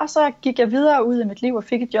 Og så gik jeg videre ud i mit liv og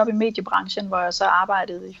fik et job i mediebranchen, hvor jeg så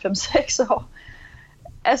arbejdede i 5-6 år.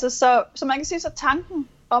 Altså, så man kan sige, så tanken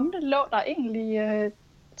om det lå der egentlig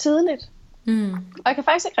tidligt. Og jeg kan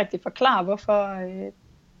faktisk ikke rigtig forklare,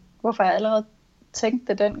 hvorfor jeg allerede tænkte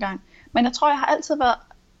det dengang. Men jeg tror, jeg har altid været,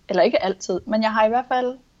 eller ikke altid, men jeg har i hvert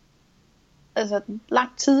fald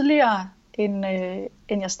langt tidligere,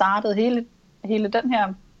 end jeg startede hele den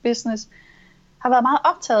her business, har været meget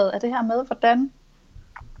optaget af det her med,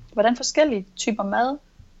 hvordan forskellige typer mad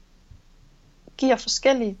giver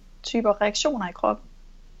forskellige typer reaktioner i kroppen.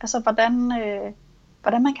 Altså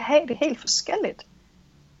hvordan man kan have det helt forskelligt.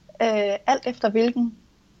 Alt efter hvilken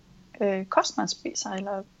kost man spiser,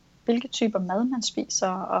 eller hvilke typer mad man spiser.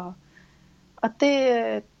 Og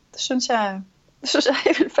det synes jeg er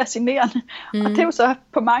helt vildt fascinerende. Og det er jo så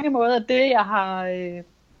på mange måder det, jeg har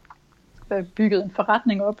bygget en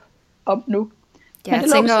forretning op om nu. Ja, jeg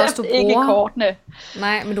tænker også, du bruger ikke kortene.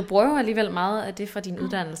 Nej, men du bruger jo alligevel meget af det fra din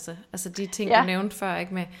uddannelse. Altså de ting, du nævnte før,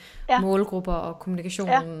 ikke, med målgrupper og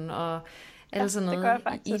kommunikationen og alt sådan noget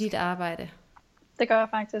i dit arbejde. Det gør jeg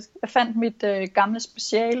faktisk. Jeg fandt mit gamle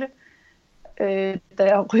speciale, da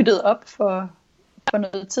jeg ryddede op for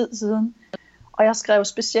noget tid siden. Og jeg skrev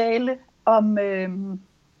speciale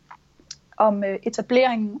om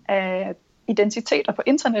etableringen af identiteter på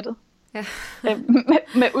internettet. Ja.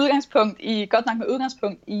 med udgangspunkt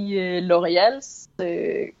i L'Oréals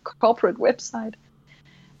corporate website.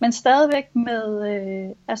 Men stadigvæk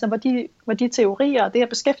med, hvor de teorier og det, jeg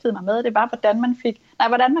beskæftigede mig med, det var,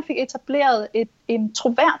 hvordan man fik etableret en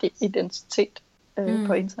troværdig identitet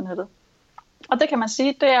på internettet. Og det kan man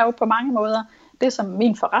sige, det er jo på mange måder det, som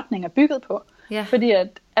min forretning er bygget på. Ja. Fordi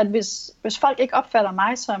at hvis folk ikke opfatter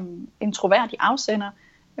mig som en troværdig afsender,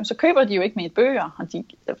 jamen, så køber de jo ikke mine bøger, og de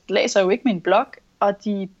læser jo ikke min blog, og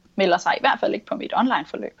de melder sig i hvert fald ikke på mit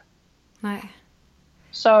online-forløb. Nej.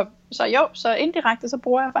 Så indirekte, så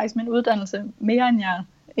bruger jeg faktisk min uddannelse mere, end jeg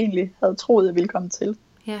egentlig havde troet, jeg ville komme til.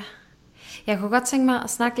 Ja. Jeg kunne godt tænke mig at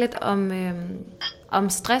snakke lidt om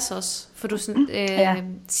stress også, for du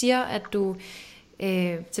siger, at du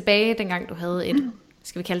tilbage dengang du havde et,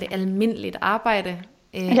 skal vi kalde det almindeligt arbejde,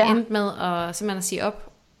 endte med at simpelthen sige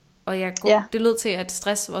op. Og det lød til, at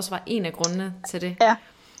stress også var en af grundene til det. Ja,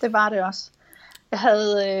 det var det også. Jeg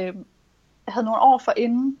havde nogle år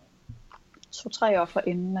forinden, 2-3 år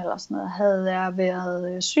forinden eller sådan noget, havde jeg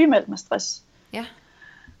været sygemeldt med stress. Ja.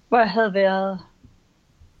 Hvor jeg havde været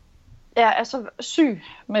syg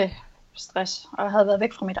med stress, og jeg havde været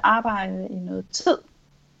væk fra mit arbejde i noget tid.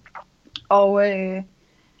 Og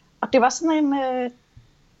det var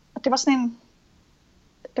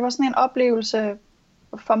sådan en oplevelse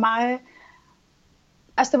for mig.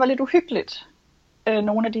 Altså det var lidt uhyggeligt,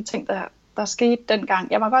 nogle af de ting, der der skete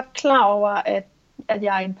dengang. Jeg var godt klar over, at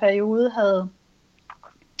jeg i en periode havde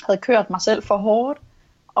kørt mig selv for hårdt,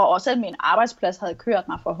 og også at min arbejdsplads havde kørt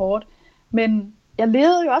mig for hårdt. Men jeg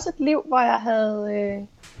levede jo også et liv, hvor jeg havde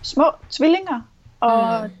små tvillinger,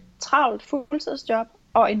 og travlt fuldtidsjob,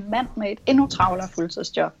 og en mand med et endnu travlere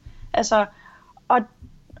fuldtidsjob. Altså,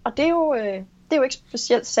 og det er jo ikke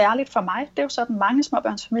specielt særligt for mig. Det er jo sådan, mange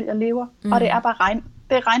småbørnsfamilier lever, og det er bare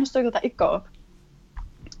det er regnestykket, der ikke går op.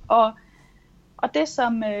 Og det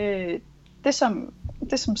som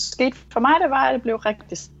skete for mig, det var, at jeg blev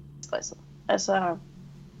rigtig stresset. Altså,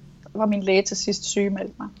 var min læge til sidst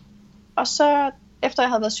sygemeldt mig. Og så, efter jeg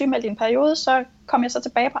havde været sygemeldt i en periode, så kom jeg så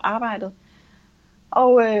tilbage på arbejdet.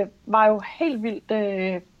 Og var jo helt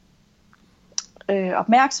vildt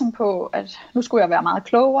opmærksom på, at nu skulle jeg være meget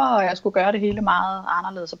klogere, og jeg skulle gøre det hele meget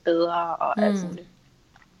anderledes og bedre, og alt muligt.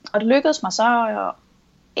 Og det lykkedes mig så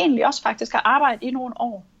egentlig også faktisk at arbejde i nogle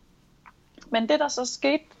år. Men det, der så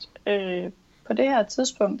skete på det her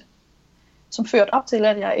tidspunkt, som førte op til,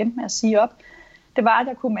 at jeg endte med at sige op, det var, at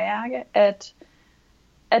jeg kunne mærke, at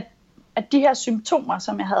de her symptomer,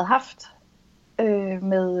 som jeg havde haft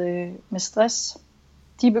med stress,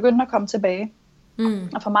 de begyndte at komme tilbage.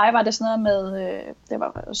 Og for mig var det sådan noget med, det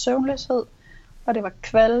var søvnløshed, og det var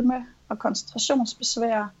kvalme og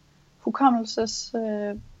koncentrationsbesvær,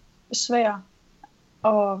 hukommelsesbesvær,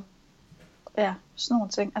 og ja, sådan nogle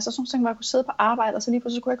ting. Altså sådan nogle ting, hvor jeg kunne sidde på arbejde, og så lige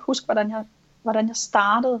pludselig kunne jeg ikke huske, hvordan jeg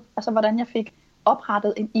startede, altså hvordan jeg fik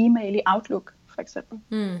oprettet en e-mail i Outlook, for eksempel.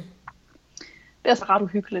 Det er altså ret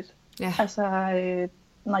uhyggeligt. Ja. Altså,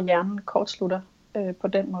 når hjernen kortslutter på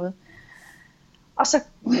den måde. Og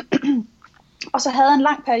så havde jeg en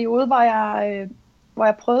lang periode, hvor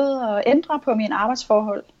jeg prøvede at ændre på mine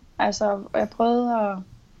arbejdsforhold. Altså, jeg prøvede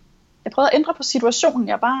at ændre på situationen,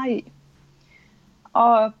 jeg var i.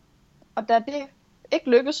 Og da det ikke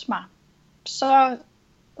lykkedes mig, så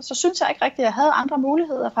synes jeg ikke rigtigt, at jeg havde andre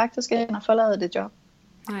muligheder faktisk, end at forlade det job.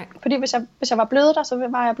 Nej. Fordi hvis jeg var blevet der, så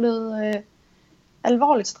var jeg blevet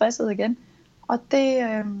alvorligt stresset igen. Og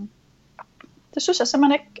det synes jeg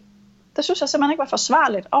simpelthen ikke, var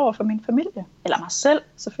forsvarligt over for min familie. Eller mig selv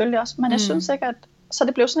selvfølgelig også. Men jeg synes ikke, så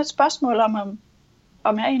det blev sådan et spørgsmål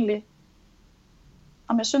om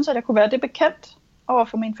jeg synes, at jeg kunne være det bekendt over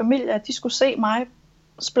for min familie, at de skulle se mig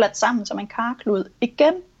splat sammen som en karklud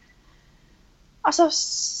igen. Og så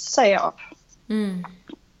sagde jeg op.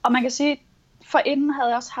 Og man kan sige, forinden havde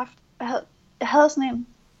jeg også haft, jeg havde sådan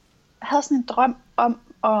en drøm om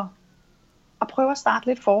at prøve at starte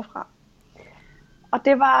lidt forfra. Og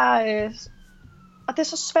det var, og det er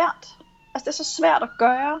så svært. Altså det er så svært at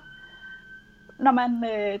gøre, når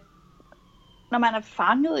man er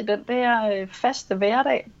fanget i den der faste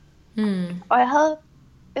hverdag. Og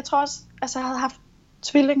jeg tror også, altså jeg havde haft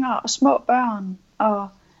tvillinger og små børn,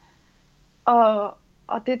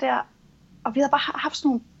 og det der, og vi havde bare haft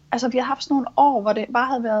sådan nogle år, hvor det bare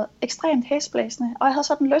havde været ekstremt hæsblæsende, og jeg havde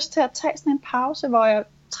sådan lyst til at tage sådan en pause, hvor jeg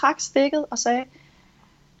trak stikket og sagde,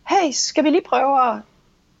 hey, skal vi lige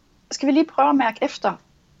prøve at mærke efter,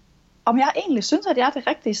 om jeg egentlig synes, at jeg er det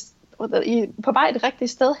rigtige, på vej det rigtige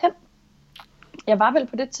sted hen. Jeg var vel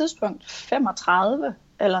på det tidspunkt 35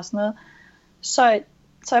 eller sådan noget, så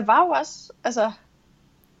jeg var jo også, altså,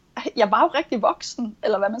 jeg var jo rigtig voksen,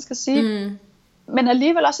 eller hvad man skal sige, men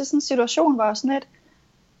alligevel også i sådan en situation, hvor jeg sådan lidt,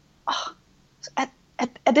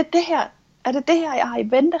 er det det her, jeg har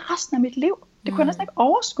i vente resten af mit liv? Det kunne jeg næsten ikke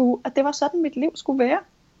overskue, at det var sådan, mit liv skulle være.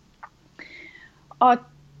 Og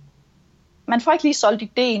man får ikke lige solgt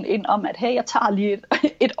ideen ind om, at hey, jeg tager lige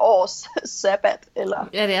et års sabbat. Eller,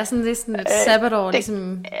 ja, det er sådan lidt sådan et sabbatår,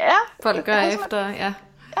 ligesom folk gør efter. Ja,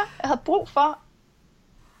 jeg havde brug for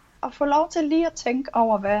at få lov til lige at tænke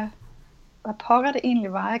over, hvad pokker det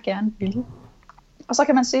egentlig var, jeg gerne ville. Og så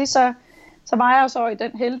kan man sige, så var jeg jo så i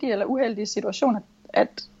den heldige eller uheldige situation,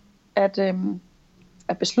 at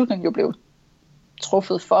beslutningen jo blev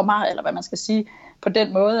truffet for mig, eller hvad man skal sige, på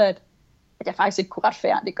den måde, at jeg faktisk ikke kunne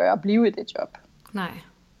retfærdiggøre at blive i det job. Nej.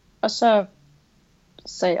 Og så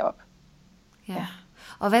sagde jeg op. Ja.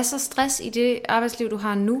 Og hvad er så stress i det arbejdsliv, du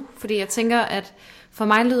har nu? Fordi jeg tænker, at for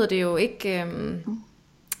mig lyder det jo ikke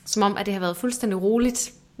som om, at det har været fuldstændig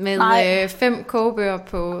roligt med 5 kogebøger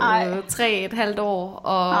på 3,5 år,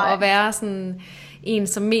 og at være sådan en,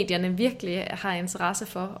 som medierne virkelig har interesse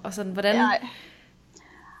for. Og sådan, hvordan...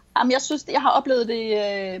 Jamen, jeg synes, jeg har oplevet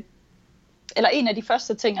det... Eller en af de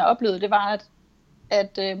første ting, jeg oplevede, det var,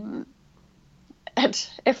 at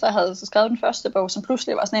efter jeg havde skrevet den første bog, som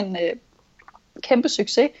pludselig var sådan en kæmpe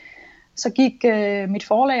succes, så gik mit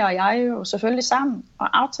forlag og jeg jo selvfølgelig sammen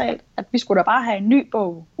og aftalte, at vi skulle da bare have en ny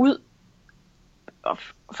bog ud.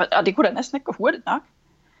 Og det kunne da næsten ikke gå hurtigt nok.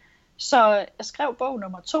 Så jeg skrev bog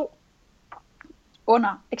nummer 2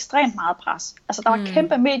 under ekstremt meget pres. Altså der var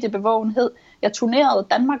kæmpe mediebevågenhed. Jeg turnerede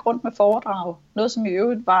Danmark rundt med foredrag. Noget som i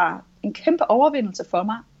øvrigt var en kæmpe overvindelse for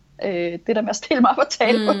mig. Det der med at stille mig op og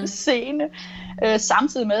tale på en scene.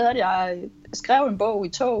 Samtidig med at jeg skrev en bog i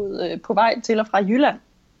toget på vej til og fra Jylland.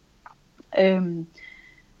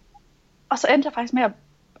 Og så endte jeg faktisk med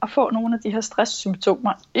at få nogle af de her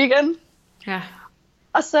stresssymptomer igen. Ja.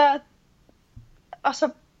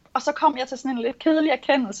 Og så kom jeg til sådan en lidt kedelig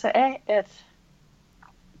erkendelse af,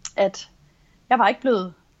 at jeg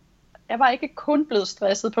var ikke kun blevet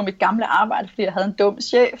stresset på mit gamle arbejde, fordi jeg havde en dum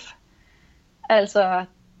chef. Altså,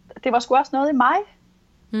 det var sgu også noget i mig,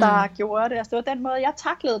 der gjorde det. Altså, det var den måde, jeg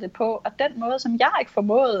taklede det på, og den måde, som jeg ikke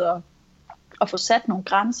formåede at få sat nogle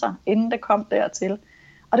grænser, inden det kom dertil.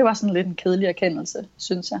 Og det var sådan lidt en kedelig erkendelse,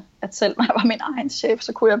 synes jeg. At selv når jeg var min egen chef,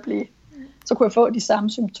 så kunne jeg få de samme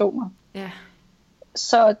symptomer. Ja.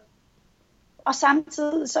 Så, og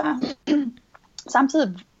samtidig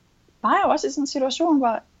var jeg også i sådan en situation,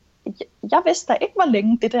 hvor jeg vidste da ikke, hvor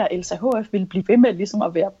længe det der Elsa HF ville blive ved med ligesom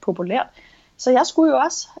at være populært. Så jeg skulle jo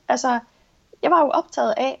også, altså, jeg var jo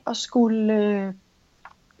optaget af at skulle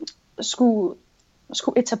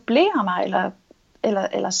etablere mig,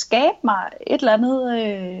 eller skabe mig et eller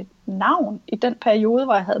andet navn i den periode,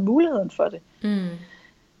 hvor jeg havde muligheden for det.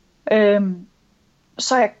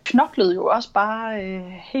 Så jeg knoklede jo også bare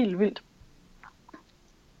helt vildt.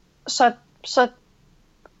 Så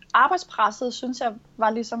arbejdspresset, synes jeg, var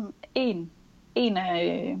ligesom en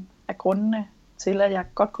af grundene til, at jeg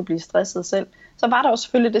godt kunne blive stresset selv. Så var der jo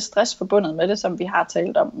selvfølgelig det stress forbundet med det, som vi har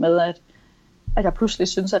talt om, med at jeg pludselig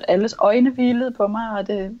synes, at alles øjne hvilede på mig, og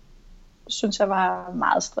det synes jeg var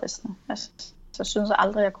meget stressende. Altså, så synes jeg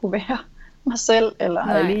aldrig, jeg kunne være mig selv, eller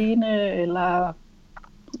alene, eller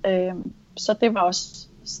så det var også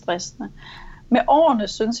stressende. Med årene,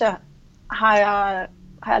 synes jeg, har jeg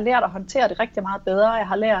lært at håndtere det rigtig meget bedre. Jeg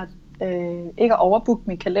har lært ikke at overbooke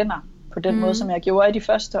min kalender på den måde, som jeg gjorde i de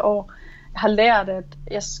første år. Jeg har lært, at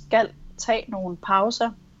jeg skal tage nogle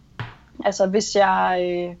pauser. Altså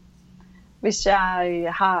hvis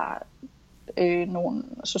jeg har nogle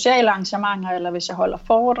sociale arrangementer, eller hvis jeg holder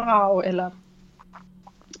foredrag,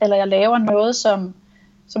 eller jeg laver noget, som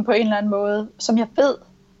på en eller anden måde, som jeg ved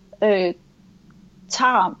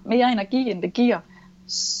tager mere energi, end det giver,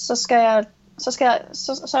 så er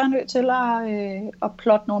jeg nødt til at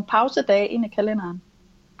plotte nogle pausedage ind i kalenderen.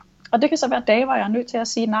 Og det kan så være dage, hvor jeg er nødt til at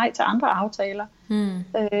sige nej til andre aftaler.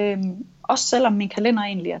 Også selvom min kalender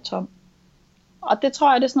egentlig er tom. Og det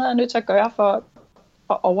tror jeg, det er sådan noget, jeg er nødt til at gøre for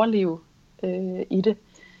at overleve i det.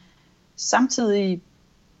 Samtidig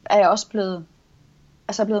er jeg også blevet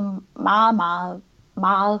meget, meget,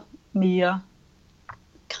 meget mere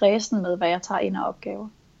kredsen med, hvad jeg tager ind af opgaver.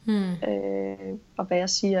 Og hvad jeg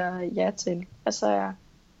siger ja til. Altså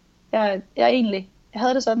jeg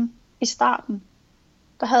havde det sådan i starten,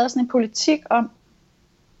 der havde jeg sådan en politik om,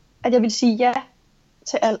 at jeg ville sige ja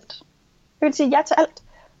til alt. Jeg ville sige ja til alt,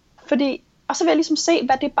 fordi, og så ville jeg ligesom se,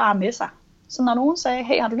 hvad det bar med sig. Så når nogen sagde,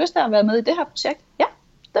 hey, har du lyst til at være med i det her projekt? Ja,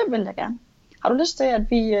 det vil jeg gerne. Har du lyst til,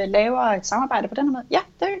 at vi laver et samarbejde på den her måde? Ja,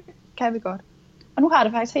 det kan vi godt. Og nu har jeg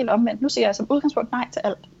det faktisk helt omvendt. Nu siger jeg som udgangspunkt nej til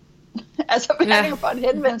alt. Altså, hvis jeg får en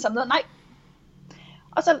henvendelse om noget, nej.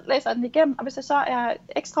 Og så læser jeg den igennem, og hvis det så er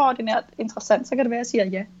ekstraordinært interessant, så kan det være, at jeg siger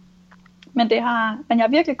ja. Men jeg er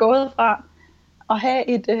virkelig gået fra at have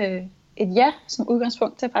et ja som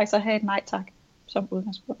udgangspunkt, til faktisk at have et nej tak som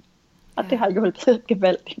udgangspunkt. Og det har hjulpet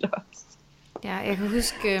gevaldigt også. Ja, jeg kan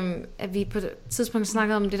huske, at vi på et tidspunkt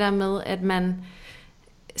snakkede om det der med, at man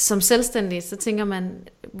som selvstændig, så tænker man,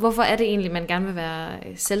 hvorfor er det egentlig, man gerne vil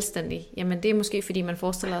være selvstændig? Jamen det er måske, fordi man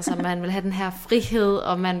forestiller sig, at man vil have den her frihed,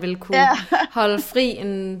 og man vil kunne holde fri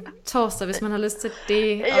en torsdag, hvis man har lyst til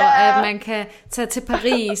det, og at man kan tage til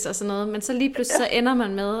Paris og sådan noget. Men så lige pludselig så ender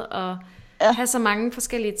man med at have så mange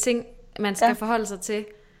forskellige ting, man skal forholde sig til,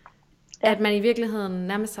 at man i virkeligheden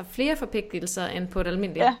nærmest har flere forpligtelser end på et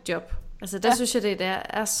almindeligt job. Altså der synes jeg, det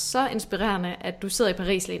er så inspirerende, at du sidder i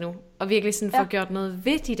Paris lige nu, og virkelig sådan får gjort noget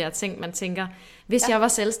ved de der ting, man tænker, hvis jeg var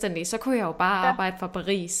selvstændig, så kunne jeg jo bare arbejde for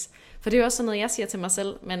Paris. For det er jo også sådan noget, jeg siger til mig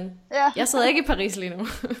selv, men jeg sidder ikke i Paris lige nu.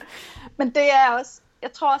 Men det er også,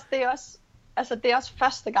 jeg tror også, det er også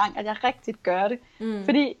første gang, at jeg rigtigt gør det.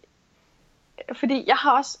 Fordi jeg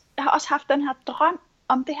har også haft den her drøm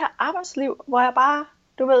om det her arbejdsliv, hvor jeg bare,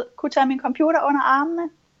 kunne tage min computer under armen,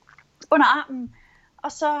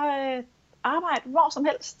 og så arbejde hvor som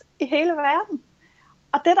helst i hele verden.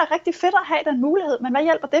 Og det er da rigtig fedt at have den mulighed, men hvad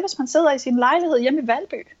hjælper det, hvis man sidder i sin lejlighed hjemme i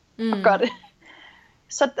Valby og gør det?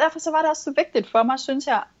 Så derfor så var det også så vigtigt for mig, synes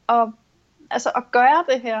jeg, altså at gøre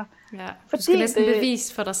det her. Ja, du skal næsten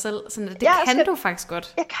bevise for dig selv, sådan at det kan du faktisk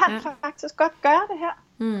godt. Jeg kan faktisk godt gøre det her.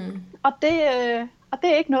 Og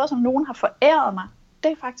det er ikke noget, som nogen har foræret mig.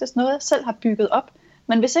 Det er faktisk noget, jeg selv har bygget op.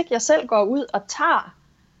 Men hvis ikke jeg selv går ud og tager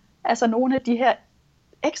altså nogle af de her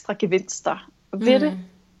ekstra gevinster ved det,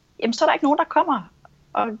 jamen så er der ikke nogen, der kommer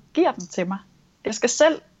og giver dem til mig. Jeg skal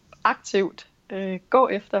selv aktivt gå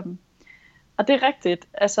efter dem. Og det er rigtigt.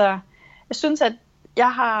 Altså, jeg synes, at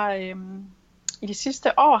jeg har i de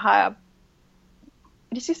sidste år har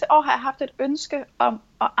jeg haft et ønske om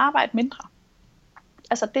at arbejde mindre.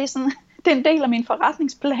 Altså, det er en del af min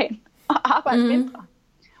forretningsplan at arbejde mindre.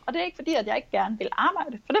 Og det er ikke fordi, at jeg ikke gerne vil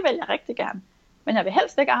arbejde, for det vil jeg rigtig gerne. Men jeg vil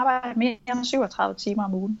helst ikke arbejde mere end 37 timer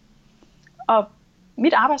om ugen. Og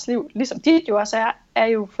mit arbejdsliv, ligesom dit jo også er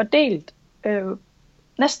jo fordelt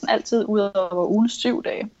næsten altid ud over ugens 7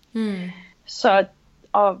 dage. Så,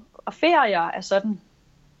 og ferier er sådan,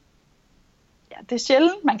 ja, det er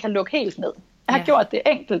sjældent, man kan lukke helt ned. Jeg har gjort det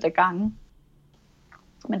enkelte gange,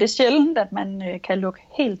 men det er sjældent, at man kan lukke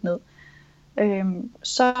helt ned.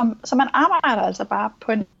 Så man arbejder altså bare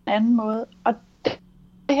på en anden måde. Og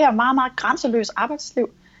det her meget, meget grænseløse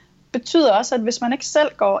arbejdsliv betyder også, at hvis man ikke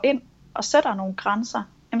selv går ind og sætter nogle grænser,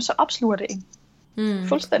 jamen så opsluger det en.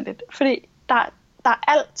 Fuldstændigt. Fordi der er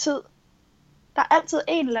altid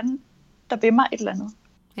en eller anden, der vil mig et eller andet.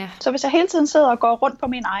 Ja. Så hvis jeg hele tiden sidder og går rundt på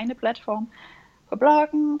min egne platform, på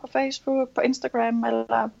bloggen, på Facebook, på Instagram,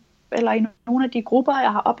 eller i nogle af de grupper,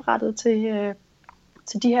 jeg har oprettet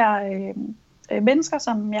til de her mennesker,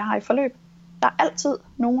 som jeg har i forløb, der er altid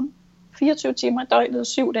nogen 24 timer i døgnet,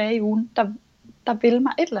 7 dage i ugen, der vil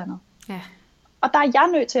mig et eller andet. Ja. Og der er jeg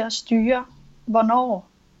nødt til at styre,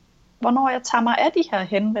 hvornår jeg tager mig af de her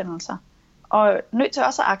henvendelser. Og nødt til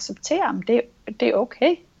også at acceptere, om det er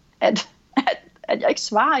okay, at jeg ikke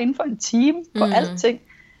svarer inden for en time på alting.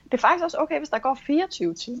 Det er faktisk også okay, hvis der går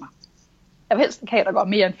 24 timer. Jeg vil helst ikke have, at der går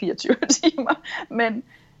mere end 24 timer.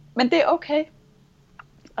 Men det er okay.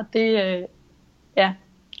 Og det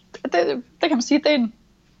kan man sige, det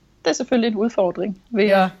er selvfølgelig en udfordring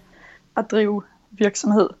ved at drive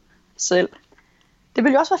virksomhed selv. Det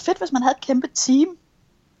ville jo også være fedt, hvis man havde et kæmpe team,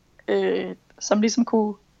 som ligesom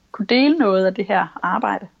kunne dele noget af det her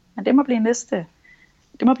arbejde. Men det må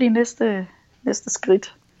blive næste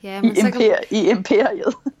skridt i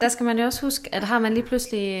imperiet. Der skal man jo også huske, at har man lige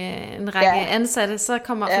pludselig en række ansatte, så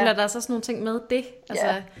følger der også nogle ting med det.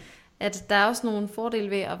 Altså, at der er også nogle fordele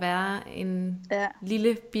ved at være en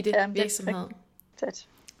lille bitte virksomhed.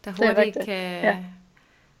 Der hurtigt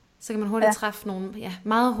så kan man hurtigt træffe nogle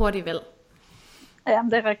meget hurtigt valg. Ja,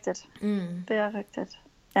 det er rigtigt. Det er rigtigt.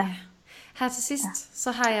 Ja. Her til sidst,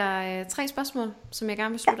 så har jeg 3 spørgsmål, som jeg gerne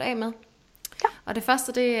vil slutte af med. Ja. Og det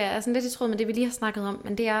første, det er sådan lidt i tråd med det, vi lige har snakket om,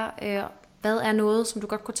 men det er, hvad er noget, som du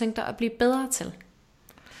godt kunne tænke dig at blive bedre til?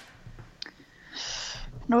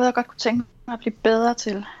 Noget, jeg godt kunne tænke mig at blive bedre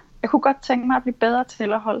til. Jeg kunne godt tænke mig at blive bedre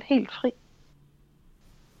til at holde helt fri.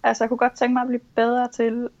 Altså, jeg kunne godt tænke mig at blive bedre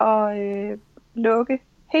til at lukke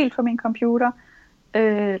helt fra min computer,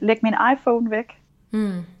 lægge min iPhone væk,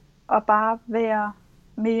 og bare være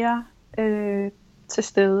mere til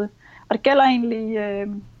stede. Og det gælder egentlig,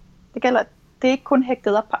 det er ikke kun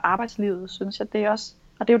hægtet op på arbejdslivet, synes jeg. Det er også,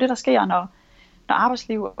 og det er jo det, der sker, når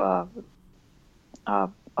arbejdsliv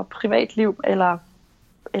og privatliv eller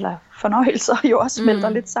fornøjelser jo også smelter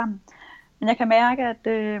lidt sammen. Men jeg kan mærke,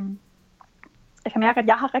 at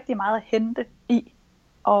jeg har rigtig meget at hente i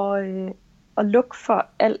at lukke for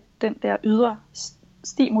alt den der ydre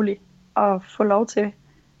stimuli og få lov til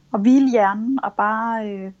at hvile hjernen og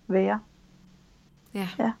bare være. Ja.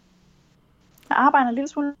 Jeg arbejder en lille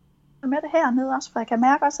smule med det hernede også, for jeg kan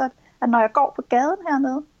mærke også, at når jeg går på gaden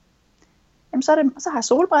hernede, jamen så har jeg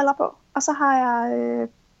solbriller på, og så har jeg,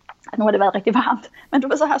 nu har det været rigtig varmt,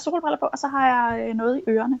 men så har jeg solbriller på, og så har jeg noget i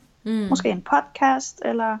ørerne. Måske en podcast,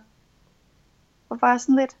 eller hvor jeg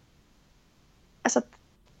sådan lidt, altså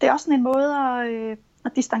det er også sådan en måde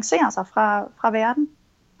at distancere sig fra verden,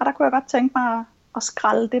 og der kunne jeg godt tænke mig at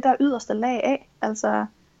skrælle det der yderste lag af, altså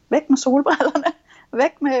væk med solbrillerne,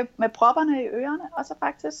 væk med propperne i ørerne, og så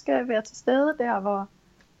faktisk være til stede der,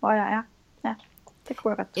 hvor jeg er. Ja, det kunne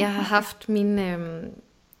jeg godt tænke. Jeg har haft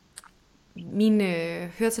mine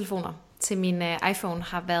høretelefoner til min iPhone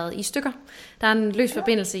har været i stykker. Der er en løs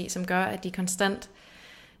forbindelse i, som gør, at de konstant,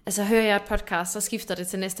 altså hører jeg et podcast, så skifter det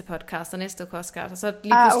til næste podcast og næste podcast, og så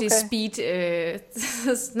lige pludselig speed,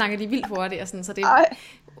 så snakker de vildt hurtigt, og sådan, så det er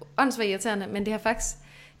åndssvagt irriterende, men det har faktisk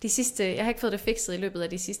jeg har ikke fået det fikset i løbet af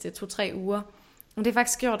de sidste 2-3 uger, og det har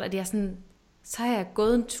faktisk gjort, at så har jeg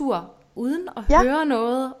gået en tur uden at høre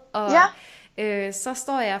noget, og så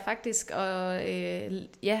står jeg faktisk og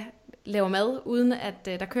laver mad, uden at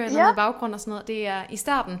der kører noget i baggrund og sådan noget. Det er i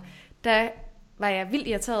starten, der var jeg vildt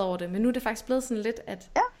irriteret over det, men nu er det faktisk blevet sådan lidt, at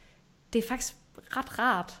det er faktisk ret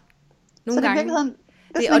rart. Nogle så det er i gange. virkeligheden,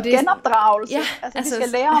 det er sådan en genopdragelse. Ja, altså, vi skal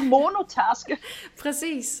lære at monotaske.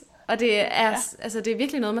 Præcis. Og det er, altså, det er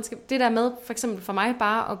virkelig noget, man skal... Det der med, for eksempel for mig,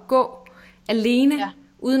 bare at gå alene,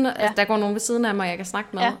 uden at der går nogen ved siden af mig, jeg kan snakke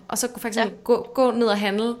med. Og så for eksempel gå ned og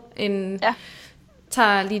handle.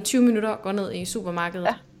 Tager lige 20 minutter og gå ned i supermarkedet.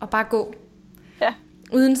 Og bare gå. Ja.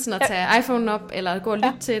 Uden sådan at tage iPhone'en op, eller gå og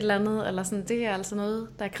lytte til et eller andet. Eller sådan. Det er altså noget,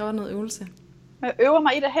 der kræver noget øvelse. Jeg øver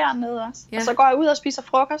mig i det hernede også. Ja. Og så går jeg ud og spiser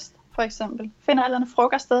frokost, for eksempel. Finder et eller andet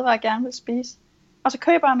frokoststed, hvor jeg gerne vil spise. Og så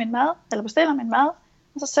køber jeg min mad, eller bestiller min mad.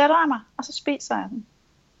 Og så sætter jeg mig, og så spiser jeg den.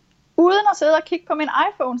 Uden at sidde og kigge på min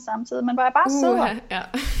iPhone samtidig, men hvor jeg bare sidder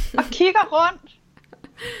og kigger rundt.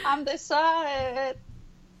 Jamen, det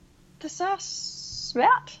er så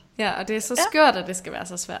svært. Ja, og det er så skørt, at det skal være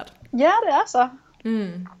så svært. Ja, det er så.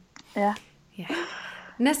 Ja.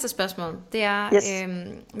 Næste spørgsmål, det er,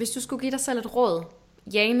 hvis du skulle give dig selv et råd,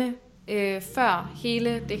 Jane, før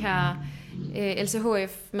hele det her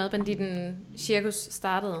LCHF Madbanditten cirkus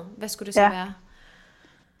startede, hvad skulle det så være?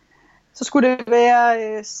 Så skulle det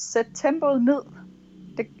være sæt tempoet ned.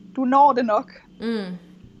 Du når det nok.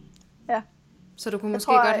 Ja. Så du kunne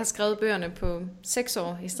måske godt have skrevet bøgerne på 6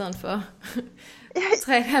 år i stedet for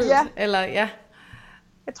 3,5 eller Jeg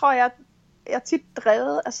tror jeg er tit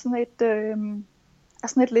drevet af sådan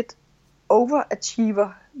et lidt overachiever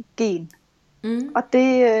gen. Og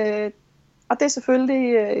det er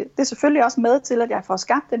selvfølgelig også med til at jeg får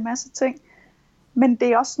skabt en masse ting, men det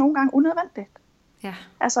er også nogle gange unødvendigt. Ja.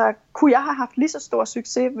 Altså, kunne jeg have haft lige så stor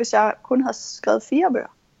succes, hvis jeg kun havde skrevet 4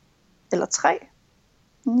 bøger? Eller 3?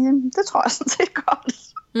 Jamen, det tror jeg sådan set godt.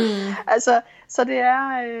 Altså, så det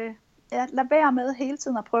er, lad være med hele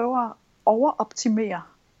tiden at prøve at overoptimere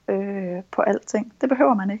på alting. Det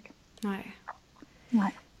behøver man ikke.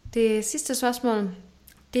 Nej. Det sidste spørgsmål,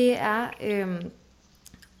 det er,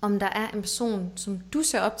 om der er en person, som du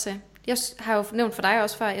ser op til. Jeg har jo nævnt for dig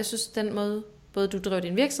også før, jeg synes, den måde, både du driver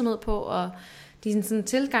din virksomhed på, og din sådan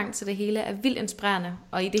tilgang til det hele er vildt inspirerende.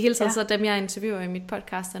 Og i det hele taget, så dem jeg interviewer i mit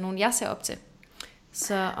podcast, er nogen, jeg ser op til.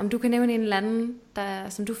 Så om du kan nævne en eller anden,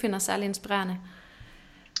 som du finder særlig inspirerende?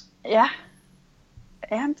 Ja,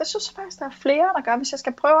 det synes jeg faktisk, der er flere, der gør. Hvis jeg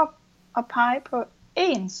skal prøve at pege på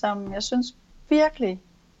en, som jeg synes virkelig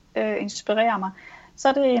inspirerer mig, så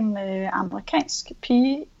er det en amerikansk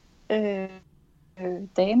pige,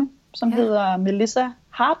 dame, som hedder Melissa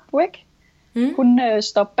Hardwick. Hun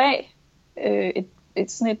står bag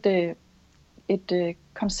et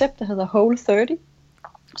koncept, der hedder Whole 30,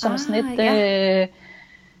 som er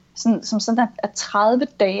sådan er 30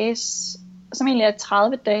 dages, som egentlig er et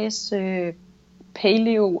 30 dages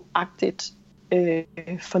paleo-agtigt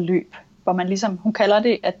forløb, hvor man ligesom, hun kalder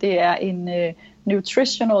det, at det er en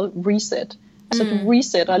nutritional reset. Altså du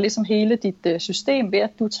resetter ligesom hele dit system ved,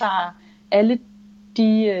 at du tager alle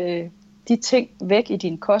de ting væk i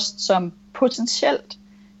din kost, som potentielt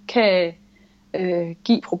kan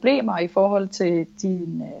give problemer i forhold til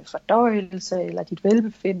din fordøjelse, eller dit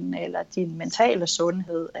velbefindende, eller din mentale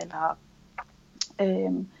sundhed. Eller,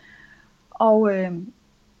 og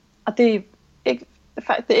det er ikke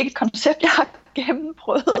et koncept, jeg har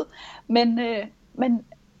gennemprøvet, men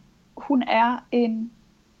hun er en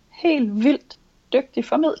helt vildt dygtig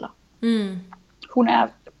formidler. Hun er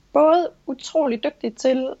både utrolig dygtig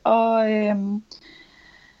til at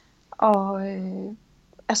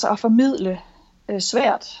formidle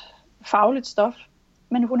svært fagligt stof,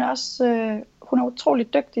 men hun er også hun er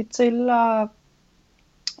utrolig dygtig til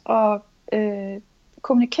at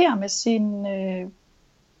kommunikere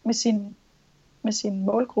med sin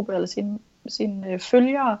målgruppe eller sine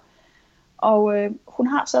følgere, og hun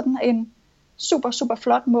har sådan en super, super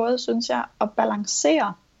flot måde, synes jeg, at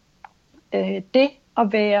balancere det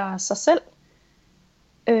at være sig selv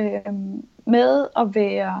med at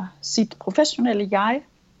være sit professionelle jeg,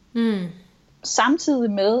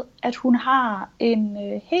 samtidig med, at hun har en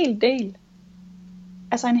hel del,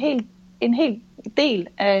 altså en hel del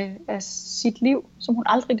af sit liv, som hun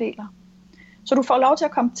aldrig deler. Så du får lov til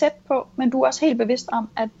at komme tæt på, men du er også helt bevidst om,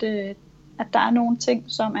 at der er nogle ting,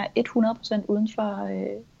 som er 100% uden for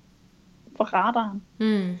radaren.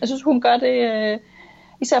 Jeg synes, hun gør det,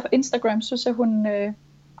 især på Instagram, synes jeg,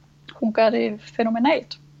 hun gør det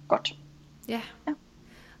fænomenalt godt. Ja.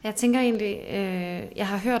 Jeg tænker egentlig, jeg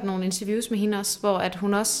har hørt nogle interviews med hende også, hvor at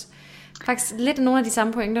hun også, faktisk lidt nogle af de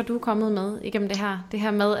samme pointer, du er kommet med igennem det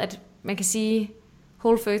her med, at man kan sige,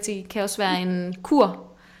 Whole30 kan også være en kur,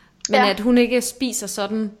 men at hun ikke spiser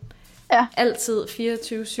sådan altid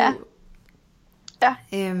 24/7. Ja.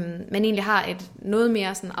 Men egentlig har et noget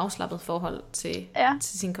mere sådan afslappet forhold til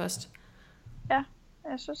sin kost. Ja,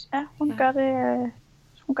 jeg synes, hun gør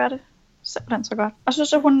det simpelthen så godt. Og så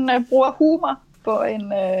synes jeg, hun bruger humor på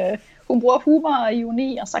hun bruger humor og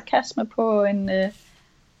ironi og sarkasme på en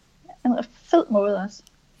fed måde også.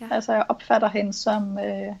 Ja. Altså jeg opfatter hende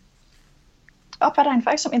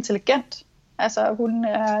faktisk som intelligent. Altså hun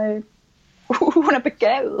er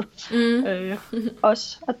begavet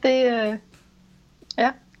også. Og det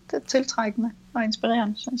det er tiltrækkende og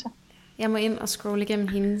inspirerende, synes jeg. Jeg må ind og scrolle igennem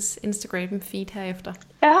hendes Instagram-feed herefter.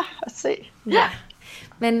 Ja, at se. Ja.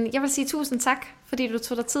 Men jeg vil sige tusind tak, fordi du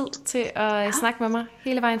tog dig tid til at snakke med mig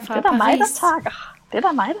hele vejen fra Paris. Det er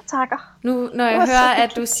da mig, der takker. Nu, når jeg hører,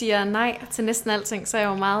 at du siger nej til næsten alting, så er jeg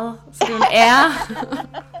jo meget... Så det er jo en ære.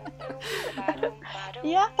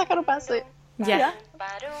 Ja, der kan du bare se. Ja.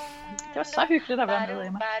 Det var så hyggeligt at være med,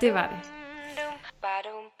 Emma. Det var det.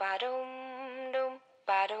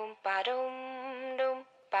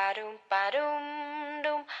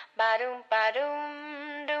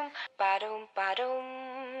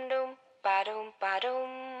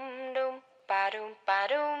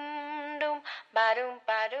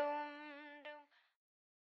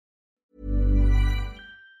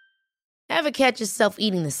 Ever catch yourself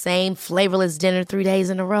eating the same flavorless dinner 3 days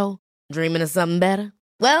in a row? Dreaming of something better?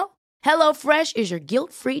 Well, HelloFresh is your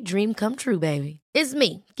guilt-free dream come true, baby. It's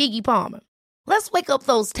me, Keke Palmer. Let's wake up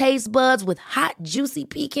those taste buds with hot, juicy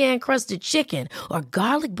pecan-crusted chicken or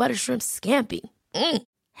garlic butter shrimp scampi.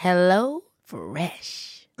 Hello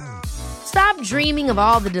Fresh. Stop dreaming of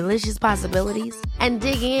all the delicious possibilities and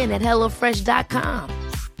dig in at HelloFresh.com.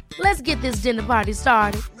 Let's get this dinner party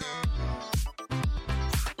started.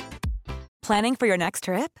 Planning for your next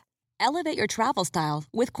trip? Elevate your travel style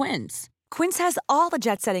with Quince. Quince has all the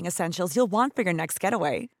jet-setting essentials you'll want for your next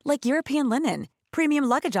getaway, like European linen, premium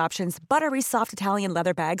luggage options, buttery soft Italian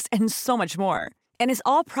leather bags, and so much more. And is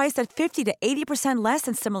all priced at 50 to 80% less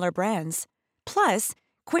than similar brands. Plus,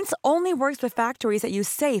 Quince only works with factories that use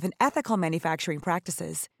safe and ethical manufacturing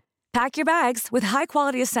practices. Pack your bags with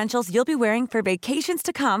high-quality essentials you'll be wearing for vacations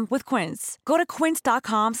to come with Quince. Go to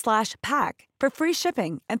quince.com/pack for free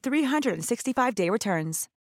shipping and 365-day returns.